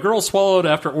question. My girl swallowed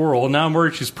after oral, and now I'm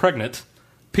worried she's pregnant.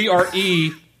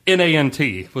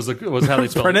 P-R-E-N-A-N-T was how they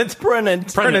spelled it.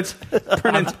 Pregnant.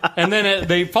 And then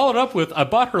they followed up with, I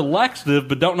bought her laxative,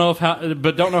 but don't know how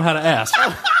to ask.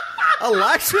 A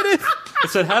laxative? It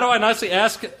said, how do I nicely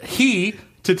ask he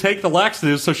to take the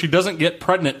laxative so she doesn't get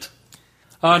pregnant?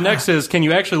 Next is, can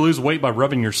you actually lose weight by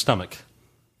rubbing your stomach?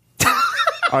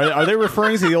 Are they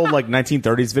referring to the old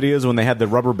 1930s videos when they had the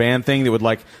rubber band thing that would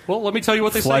Well, let me tell you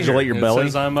what they say flagellate here. your belly? It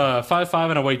says, I'm 5'5"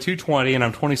 and I weigh 220 and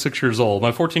I'm 26 years old.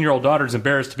 My 14-year-old daughter is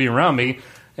embarrassed to be around me,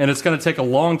 and it's going to take a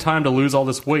long time to lose all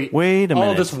this weight. Wait a minute.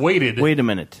 All this weighted. Wait a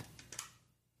minute.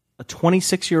 A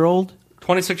 26-year-old?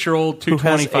 26-year-old, who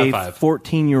has 225. a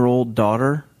 14-year-old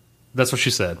daughter? That's what she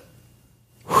said.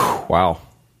 Wow.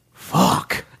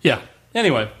 Fuck. Yeah.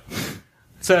 Anyway, it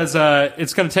says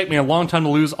it's going to take me a long time to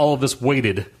lose all of this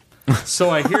weighted.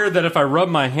 So I hear that if I rub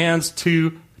my hands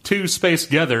two spaced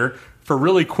together for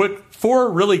really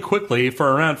quickly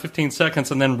for around 15 seconds,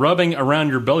 and then rubbing around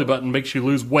your belly button makes you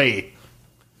lose weight.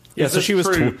 Yeah, so she was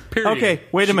true. Period. Okay,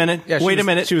 wait a minute. Wait a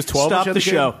minute. She was 12. Stop the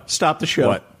show. Stop the show.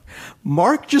 What?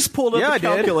 Mark just pulled up Yeah, a I did.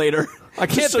 calculator. I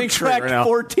can't think straight Subtract right now.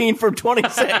 14 from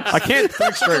 26. I can't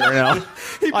think straight right now.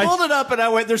 He pulled it up, and I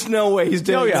went, "There's no way he's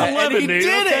doing yeah. that." And he dude,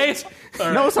 did okay? it. All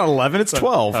right. No, it's not 11. It's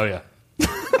 12. Oh, yeah.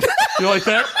 You like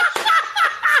that?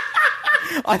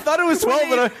 I thought it was 12,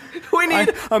 but We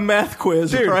need a math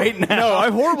quiz Dude, right now. No,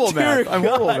 I'm horrible at math. Dear I'm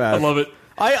horrible at God. math. I love it.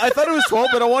 I thought it was 12,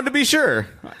 but I wanted to be sure.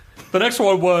 The next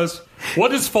one was,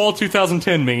 what does fall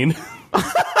 2010 mean?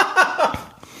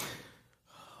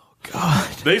 God.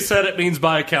 They said it means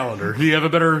buy a calendar. Do you have a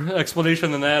better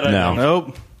explanation than that? No.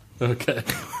 Nope. Okay.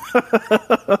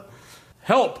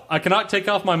 Help! I cannot take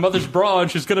off my mother's bra, and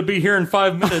she's going to be here in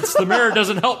 5 minutes. The mirror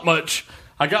doesn't help much.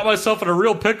 I got myself in a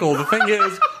real pickle. The thing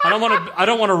is, I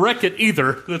don't want to wreck it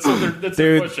either. That's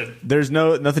the question. There's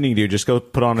nothing you can do. Just go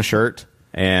put on a shirt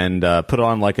and put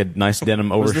on a nice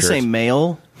denim overshirt. Was this a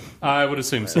male? I would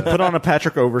assume so. Put on a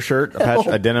Patrick overshirt,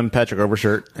 a denim Patrick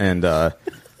overshirt, and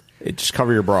just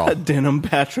cover your bra. A denim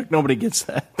Patrick. Nobody gets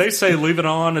that. They say leave it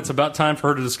on. It's about time for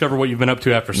her to discover what you've been up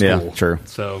to after school. Yeah, true.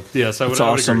 So, yes, I would, That's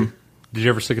I would awesome. agree. Did you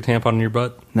ever stick a tampon in your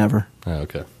butt? Never. Oh,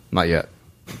 okay. Not yet.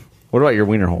 What about your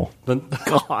wiener hole?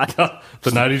 God.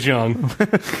 The night is young.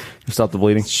 Stop the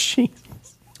bleeding. Jeez.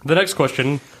 The next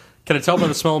question, can I tell by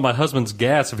the smell of my husband's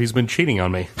gas if he's been cheating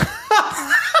on me?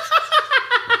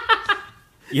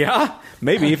 Yeah,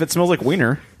 maybe if it smells like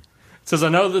wiener. It says, I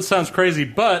know this sounds crazy,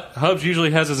 but Hubs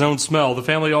usually has his own smell. The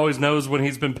family always knows when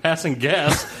he's been passing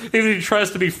gas, even if he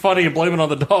tries to be funny and blame it on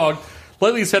the dog.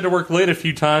 Lately, he's had to work late a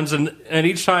few times, and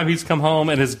each time he's come home,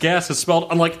 and his gas has smelled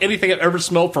unlike anything I've ever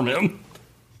smelled from him.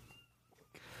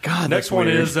 God, Next one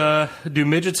is, do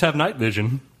midgets have night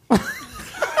vision?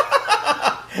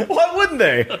 Why wouldn't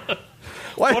they?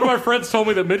 One of my friends told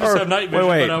me that midgets have night vision,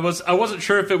 wait. but I wasn't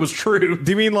sure if it was true.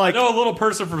 Do you mean like... I know a little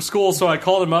person from school, so I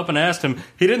called him up and asked him.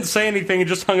 He didn't say anything and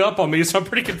just hung up on me, so I'm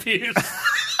pretty confused.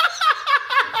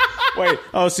 Wait,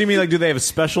 so you mean like do they have a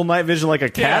special night vision like a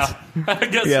cat? Yeah, I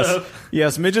guess yes. so.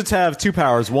 Yes, midgets have two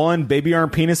powers. One, baby arm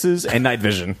penises, and night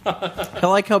vision. I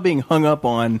like how being hung up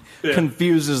on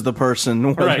confuses the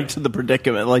person Right. to the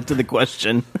predicament, like to the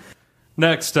question.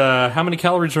 Next, how many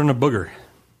calories are in a booger?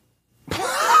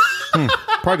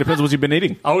 Probably depends what you've been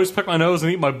eating. I always pick my nose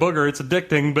and eat my booger. It's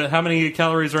addicting, but how many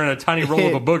calories are in a tiny roll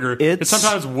of a booger? It's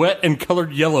sometimes wet and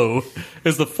colored yellow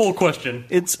is the full question.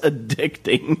 It's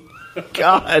addicting.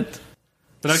 God.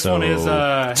 The next one is,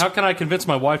 how can I convince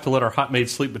my wife to let our hot maid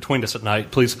sleep between us at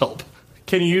night? Please help.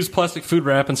 Can you use plastic food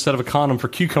wrap instead of a condom for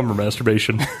cucumber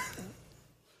masturbation?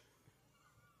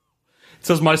 It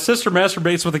says, my sister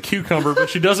masturbates with a cucumber, but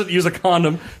she doesn't use a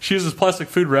condom. She uses plastic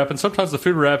food wrap, and sometimes the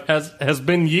food wrap has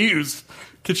been used.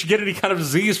 Could she get any kind of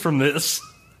disease from this?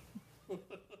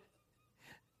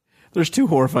 There's two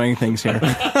horrifying things here.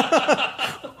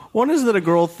 One is that a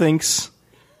girl thinks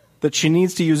that she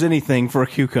needs to use anything for a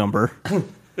cucumber.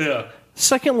 Yeah.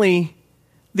 Secondly,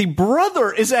 the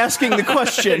brother is asking the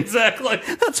question. Exactly.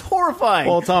 That's horrifying.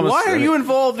 Well, Thomas, why are you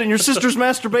involved in your sister's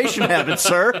masturbation habits,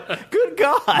 sir? Good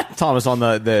God. Thomas, on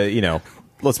the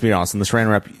let's be honest, in the saran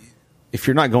wrap, if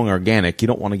you're not going organic, you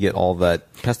don't want to get all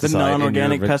that pesticide. The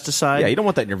non-organic pesticide? Yeah, you don't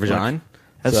want that in your vagina.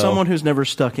 As someone who's never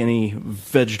stuck any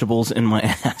vegetables in my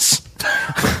ass,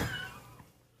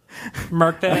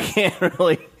 mark that.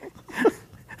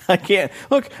 I can't.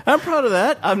 Look, I'm proud of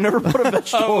that. I've never put a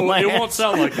vegetable in my ass. It won't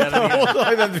sound like that anymore. It won't sound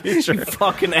like that in the future. You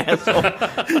fucking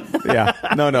asshole.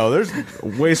 Yeah. No, there's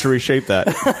ways to reshape that.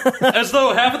 As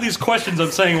though half of these questions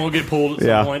I'm saying will get pulled at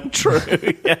some point. True.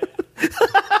 Yeah.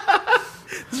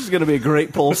 This is going to be a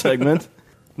great poll segment.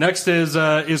 Next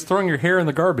is throwing your hair in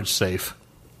the garbage safe?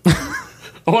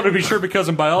 I want to be sure because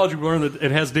in biology we learned that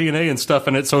it has DNA and stuff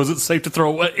in it, so is it safe to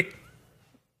throw away?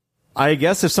 I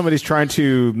guess if somebody's trying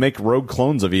to make rogue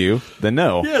clones of you, then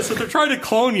no. Yes, if they're trying to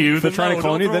clone you, If they're trying to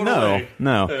clone you, then no.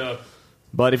 No. Yeah.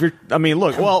 But if you're,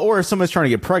 or if somebody's trying to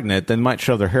get pregnant, then might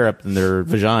shove their hair up in their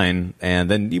vagina,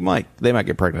 and then they might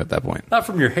get pregnant at that point. Not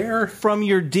from your hair. From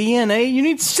your DNA? You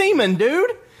need semen,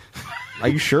 dude. Are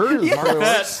you sure?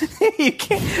 Yes. You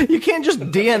can't just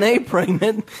DNA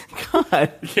pregnant.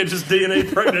 God. You can't just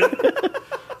DNA pregnant.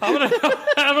 I'm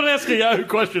gonna ask a Yahoo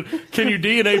question. Can you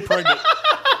DNA pregnant?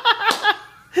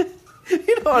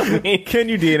 You know what I mean? Can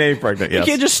you DNA pregnant? Yes.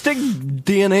 You can't just stick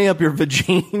DNA up your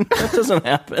vagina. That doesn't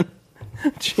happen.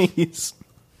 Jeez.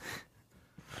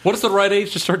 What is the right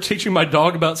age to start teaching my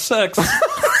dog about sex?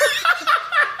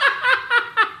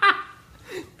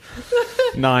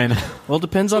 9. Well, it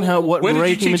depends on what when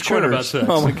rate did you he teach Quinn about matures. sex?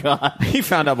 Oh my God. He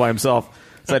found out by himself.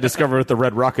 So I discovered at the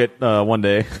Red Rocket one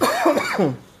day.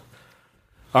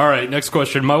 All right, next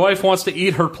question. My wife wants to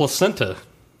eat her placenta.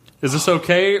 Is this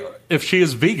okay if she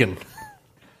is vegan?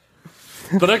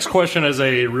 The next question is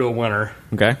a real winner.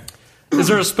 Okay. Is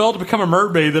there a spell to become a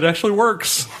mermaid that actually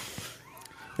works?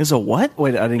 Is a what?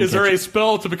 Wait, I didn't. Is there a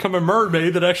spell to become a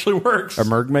mermaid that actually works? A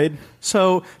mermaid?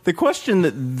 So the question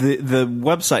that the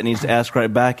website needs to ask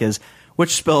right back is,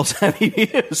 which spells have you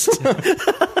used?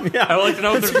 I would like to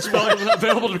know if there's a spell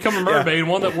available to become a mermaid,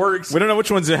 one that works. We don't know which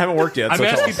ones haven't worked yet. I'm so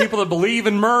asking people that believe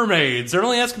in mermaids. They're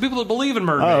only asking people that believe in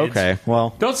mermaids. Oh, okay.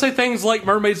 Well, don't say things like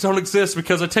mermaids don't exist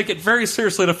because I take it very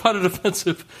seriously and I find it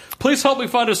offensive. Please help me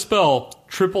find a spell. !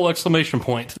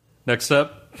 Next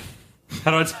up.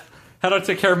 How do I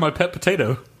take care of my pet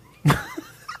potato?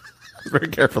 Very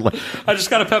carefully. I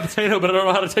just got a pet potato, but I don't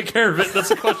know how to take care of it. That's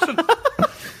the question.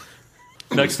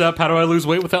 Next up, how do I lose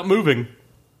weight without moving?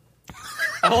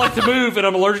 I don't like to move, and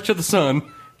I'm allergic to the sun.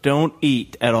 Don't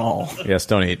eat at all. Yes,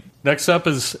 don't eat. Next up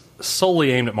is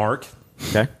solely aimed at Mark.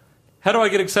 Okay. How do I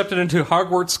get accepted into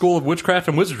Hogwarts School of Witchcraft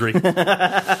and Wizardry?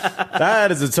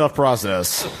 That is a tough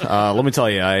process. Let me tell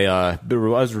you, I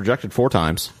was rejected 4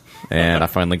 times, and I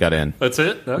finally got in. That's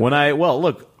it? Okay. When I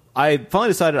finally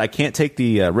decided I can't take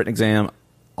the written exam.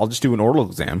 I'll just do an oral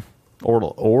exam.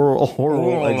 Oral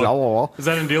exam. Is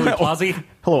that in Dealey Plaza?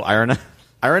 Hello, irony.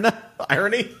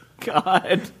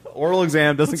 God. Oral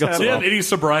exam doesn't go Do you well. have any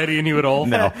sobriety in you at all?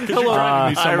 No. Because you're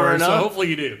driving me somewhere, so Irina. hopefully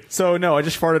you do. So, no, I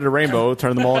just farted a rainbow,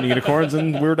 turned them all into unicorns,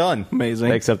 and we were done. Amazing.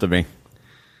 They accepted me.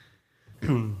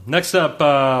 Next up,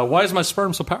 why is my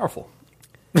sperm so powerful?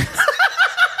 I've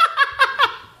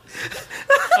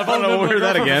I don't know, only we'll been hear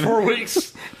that with my girlfriend again. for 4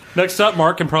 weeks. Next up,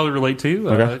 Mark can probably relate to.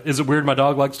 Okay. Is it weird my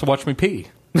dog likes to watch me pee?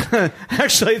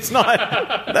 Actually, it's not.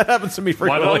 That happens to me My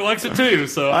frequently. dog likes it too,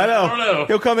 so I know. I don't know.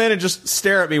 He'll come in and just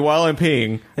stare at me while I'm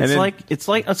peeing. And It's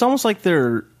then, it's almost like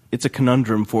it's a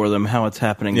conundrum for them how it's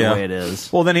happening Yeah. the way it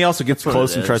is. well, then he also gets That's what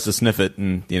close it and is. tries to sniff it,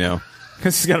 and, because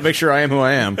he's got to make sure I am who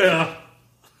I am. Yeah.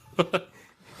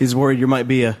 He's worried you might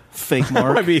be a fake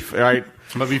Mark. Might be, all right.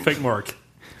 Might be fake Mark. You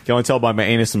can only tell by my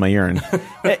anus and my urine.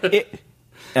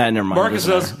 Never mind. Marcus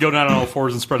does go down on all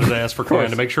fours and spread his ass for Coin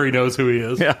to make sure he knows who he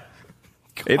is. Yeah.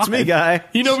 It's me, guy.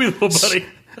 You know me, little buddy.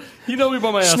 You know me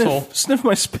by my asshole. Sniff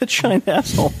my spit shine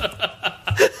asshole.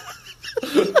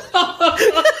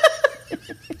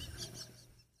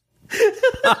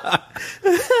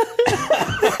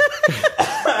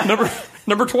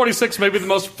 Number 26 may be the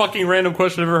most fucking random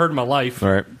question I've ever heard in my life.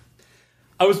 All right.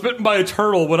 I was bitten by a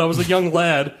turtle when I was a young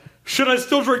lad. Should I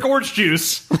still drink orange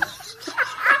juice?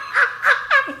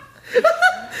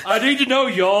 I need to know,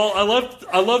 y'all.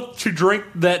 I love to drink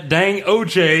that dang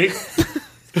OJ.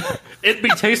 It be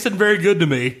tasting very good to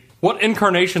me. What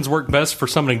incarnations work best for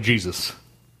summoning Jesus?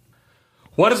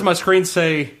 Why does my screen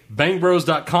say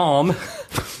bangbros.com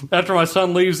after my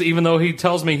son leaves even though he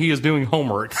tells me he is doing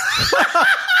homework?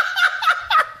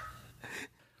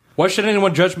 Why should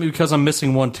anyone judge me because I'm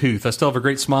missing one tooth? I still have a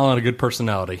great smile and a good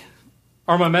personality.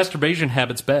 Are my masturbation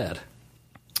habits bad?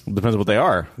 Depends what they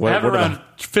are. I have around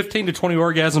 15 to 20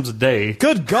 orgasms a day.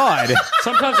 Good God.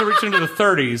 Sometimes I reach into the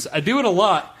 30s. I do it a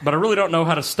lot, but I really don't know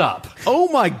how to stop. Oh,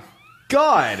 my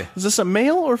God. Is this a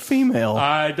male or female?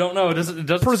 I don't know. It doesn't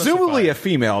Presumably specify. a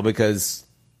female, because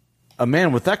a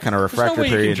man with that kind of There's no refractory way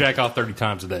you period. can jack off 30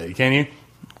 times a day, can you?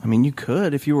 I mean, you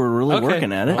could if you were really Okay.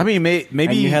 working at it. I mean, maybe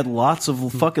and you had lots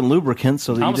of fucking lubricant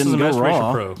so that Thomas you is didn't a go masturbation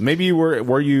raw. pro. Maybe you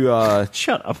were you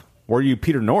Shut up. were you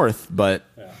Peter North, but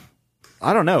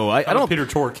I don't know. I don't. Peter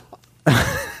Tork.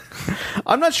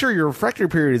 I'm not sure your refractory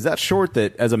period is that short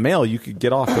that as a male you could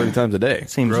get off 30 times a day.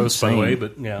 Seems Gross, by the insane. way,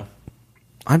 but yeah.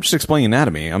 I'm just explaining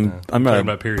anatomy. I'm talking a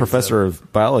about periods, professor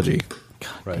of biology.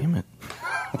 Right. Damn it.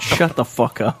 Shut the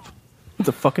fuck up. With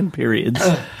the fucking periods.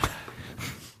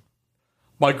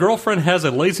 My girlfriend has a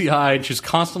lazy eye and she's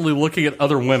constantly looking at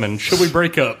other women. Should we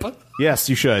break up? Yes,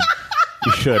 you should.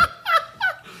 You should.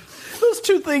 Those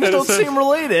two things And it don't says- seem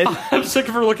related. I'm sick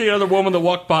of her looking at other women that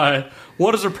walk by.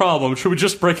 What is her problem? Should we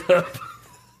just break up?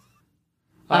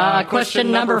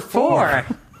 Question number 4.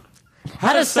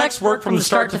 How does sex work from the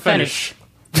start to finish?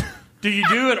 Do you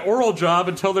do an oral job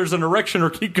until there's an erection or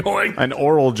keep going? An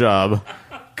oral job.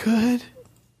 Good.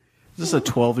 Is this a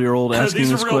 12-year-old asking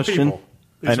These are this real question? people.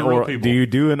 These are real people. Do you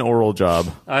do an oral job?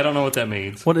 I don't know what that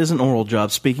means. What is an oral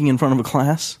job? Speaking in front of a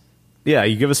class? Yeah,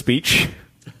 you give a speech.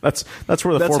 That's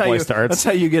where the how foreplay you, starts. That's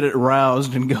how you get it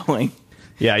roused and going.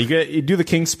 Yeah, you do the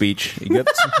King's speech. You get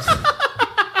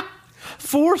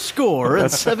 4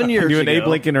 that's 7 years you do an ago. Abe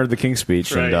Lincoln or the King's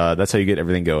speech, Right. and that's how you get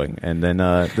everything going. And then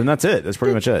that's it. That's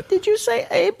pretty much it. Did you say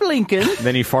Abe Lincoln?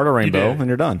 Then you fart a rainbow, did. and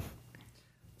you're done.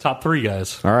 Top 3,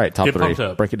 guys. All right, top Get 3. pumped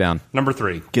up. Break it down. Number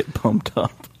 3. Get pumped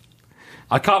up.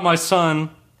 I caught my son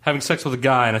having sex with a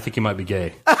guy, and I think he might be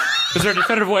gay. Is there a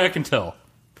definitive way I can tell?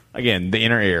 Again, the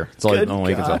inner ear. That's all Good the only way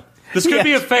you can God. tell. This could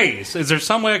be a phase. Is there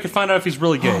some way I can find out if he's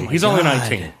really gay? He's only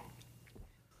 19.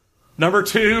 Number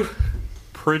 2,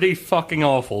 pretty fucking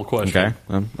awful question.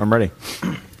 Okay, I'm ready.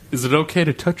 Is it okay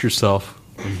to touch yourself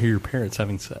when you hear your parents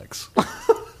having sex?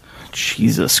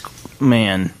 Jesus,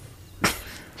 man.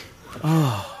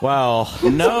 Well,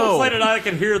 So late at night I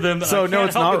can hear them. That So I no, can't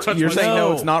it's help but not. touch You're saying myself.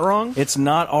 no, it's not wrong. It's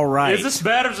not all right. Is this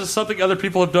bad or is this something other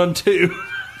people have done too?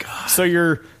 So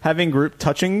you're having group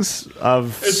touchings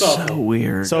of. It's awful. so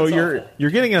weird. So That's you're awful.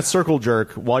 you're getting a circle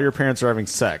jerk while your parents are having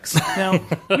sex. Now,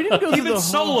 we didn't go through Even the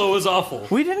solo is awful.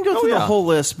 We didn't go through yeah. the whole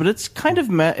list, but it's kind of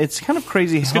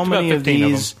crazy Skip how many about of 15 of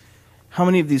these how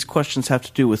many of these questions have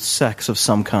to do with sex of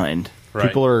some kind. Right.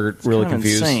 People are really kinda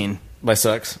confused insane. by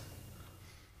sex.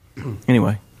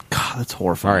 Anyway, God, that's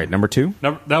horrifying. All right, number 2.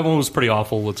 That one was pretty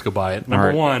awful. Let's go by it. All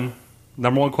right.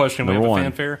 Number one question. We Number have a one.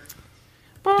 fanfare.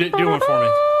 Do one for me.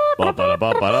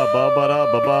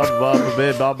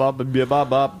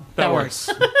 That works.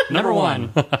 Number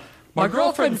 1. My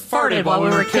girlfriend farted while we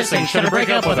were kissing. Should I break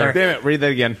up with her? Damn it! Read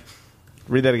that again.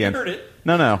 Read that again. Heard it.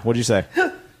 No. What'd you say?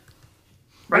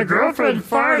 My girlfriend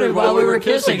farted while we were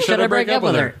kissing. Should I break up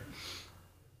with her?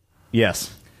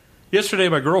 Yes. Yesterday,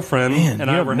 my girlfriend and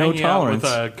I were hanging out with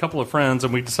a couple of friends,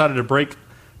 and we decided to break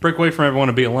away from everyone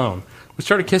and be alone. We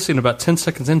started kissing. About 10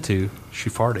 seconds into, she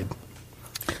farted.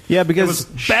 Yeah, because it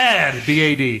was bad.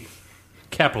 BAD.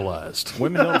 Capitalized.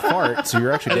 Women don't fart, so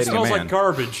you're actually dating a man. It smells like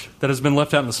garbage that has been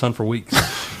left out in the sun for weeks.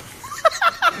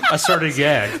 I started to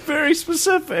gag. Very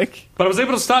specific. But I was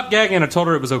able to stop gagging, and I told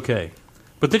her it was okay.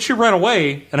 But then she ran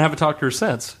away, and I haven't talked to her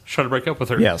since. Trying to break up with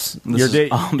her. Yes. You're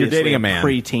dating a man.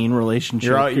 Preteen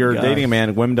relationship. You're dating a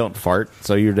man. Women don't fart,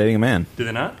 so you're dating a man. Do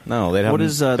they not? No, they don't. What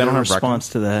is their response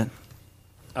to that?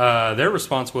 Their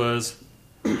response was,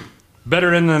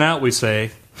 better in than out, we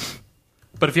say.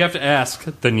 But if you have to ask,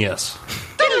 then yes.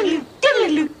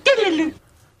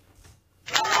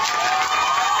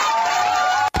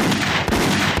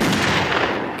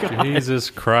 Jesus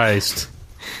Christ.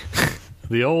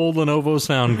 The old Lenovo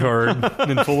sound card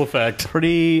in full effect.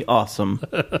 Pretty awesome.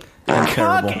 And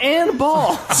terrible. Cock and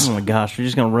balls. Oh my gosh, we're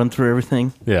just going to run through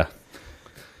everything? Yeah.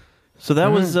 So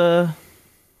that was the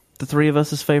three of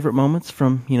us' favorite moments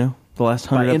from, the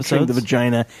last 100 episodes. Entering the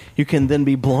vagina, you can then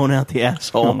be blown out the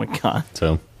asshole. Oh my God.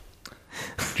 So,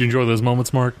 did you enjoy those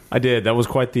moments, Mark? I did. That was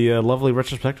quite the lovely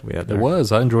retrospective we had there. It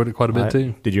was. I enjoyed it quite a bit,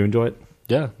 too. Did you enjoy it?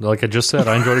 Yeah. Like I just said,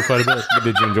 I enjoyed it quite a bit. But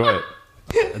did you enjoy it?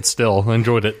 And still, I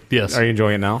enjoyed it. Yes. Are you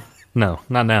enjoying it now? No,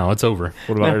 not now. It's over.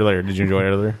 What about earlier? Did you enjoy it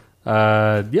earlier?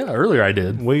 Yeah, earlier I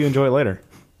did. Will you enjoy it later?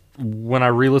 When I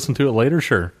re-listen to it later,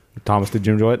 sure. Thomas, did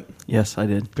you enjoy it? Yes, I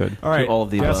did. Good. All right. All of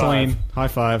the Gasoline. High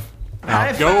five.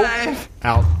 Out. Go.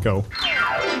 Out. Go.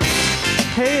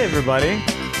 Hey, everybody.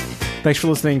 Thanks for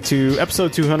listening to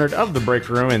episode 200 of The Break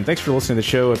Room, and thanks for listening to the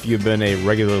show if you've been a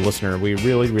regular listener. We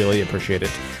really, really appreciate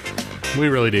it. We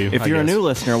really do. If you're a new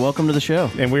listener, welcome to the show.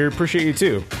 And we appreciate you,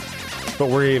 too. But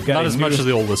we've got not as much as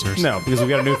the old listeners. No, because we've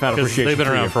got a newfound appreciation. They've been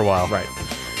around for a while. Right.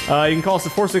 You can call us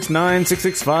at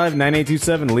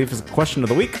 469-665-9827 and leave us a question of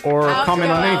the week or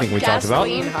comment on anything we talked about.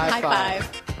 High five.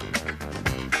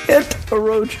 Hit a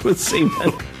roach with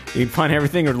semen. You can find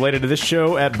everything related to this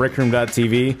show at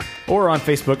breakroom.tv or on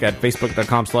Facebook at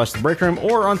facebook.com/thebreakroom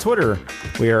or on Twitter.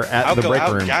 We are at The Break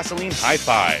Room. Gasoline high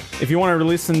five. If you want to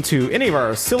listen to any of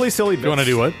our silly bits. You want to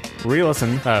do what?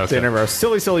 Re-listen to any of our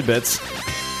silly bits.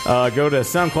 Go to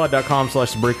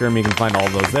soundcloud.com/thebreakroom. You can find all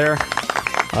of those there.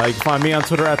 You can find me on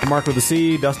Twitter at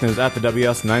 @TheMarkWithTheC. Dustin is at the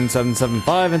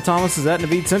WS9775, and Thomas is at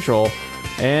Naveed Central.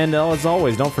 And as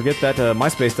always, don't forget that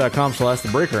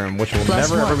myspace.com/thebreakroom, which will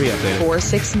never ever be updated.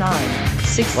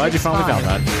 469-665-9227. Glad you finally found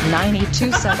that.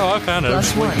 927. Oh, I found it.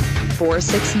 +1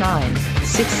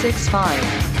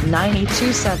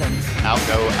 469-665-9227. Out,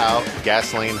 go, out.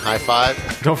 Gasoline high five.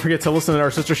 Don't forget to listen to our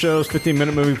sister shows,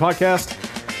 15-Minute Movie Podcast,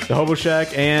 The Hobo Shack,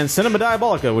 and Cinema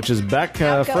Diabolica, which is back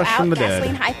fresh from the dead.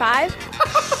 Gasoline high five.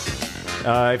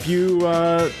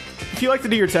 If you like to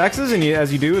do your taxes, and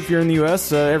as you do if you're in the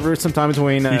U.S., every sometime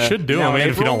between you should do them,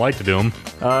 if you don't like to do them.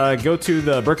 Go to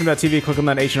the Breakroom.tv, click on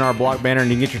that H&R Block banner,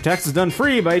 and you can get your taxes done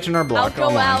free by H&R Block. Out, go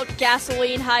online. out,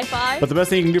 gasoline high five. But the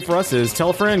best thing you can do for us is tell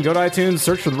a friend, go to iTunes,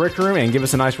 search for The Break Room, and give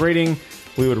us a nice rating.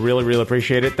 We would really, really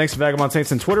appreciate it. Thanks to Vagabond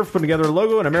Saints on Twitter for putting together a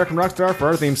logo and American Rockstar for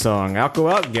our theme song. Out, go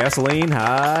out, gasoline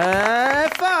high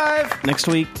five. Next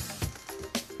week,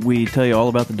 we tell you all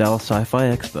about the Dallas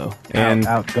Sci-Fi Expo. And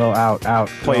out, go out, out.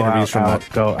 Play go interviews from out,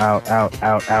 that. go out, out,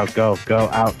 go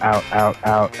out,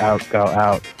 out, go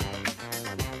out.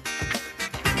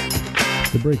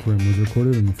 The Break Room was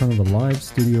recorded in front of a live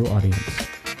studio audience.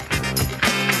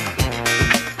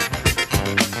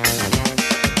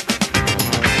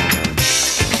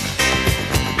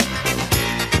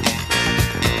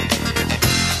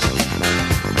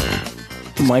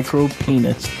 Micro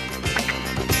penis.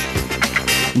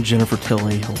 Jennifer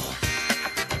Tilly.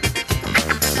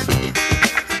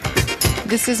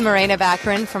 This is Morena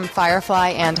Baccarin from Firefly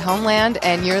and Homeland,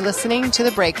 and you're listening to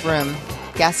The Break Room.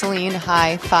 Gasoline,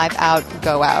 high, five out,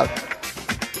 go out.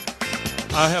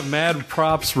 I have mad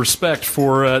props, respect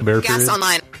for Bear Gas Period.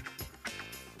 Online.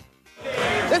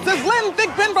 This is Lynn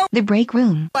Big Benbow. The Break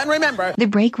Room. And remember, The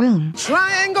Break Room.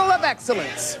 triangle of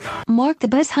excellence. Mark the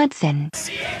Buzz Hudson.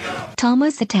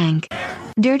 Thomas the Tank.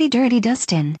 Dirty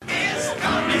Dustin.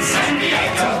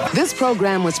 This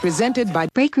program was presented by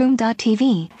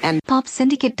Breakroom.tv and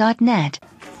PopSyndicate.net.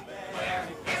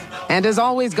 And as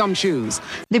always, Gumshoes.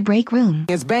 The Break Room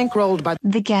is bankrolled by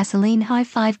the Gasoline High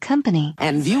Five Company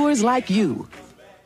and viewers like you.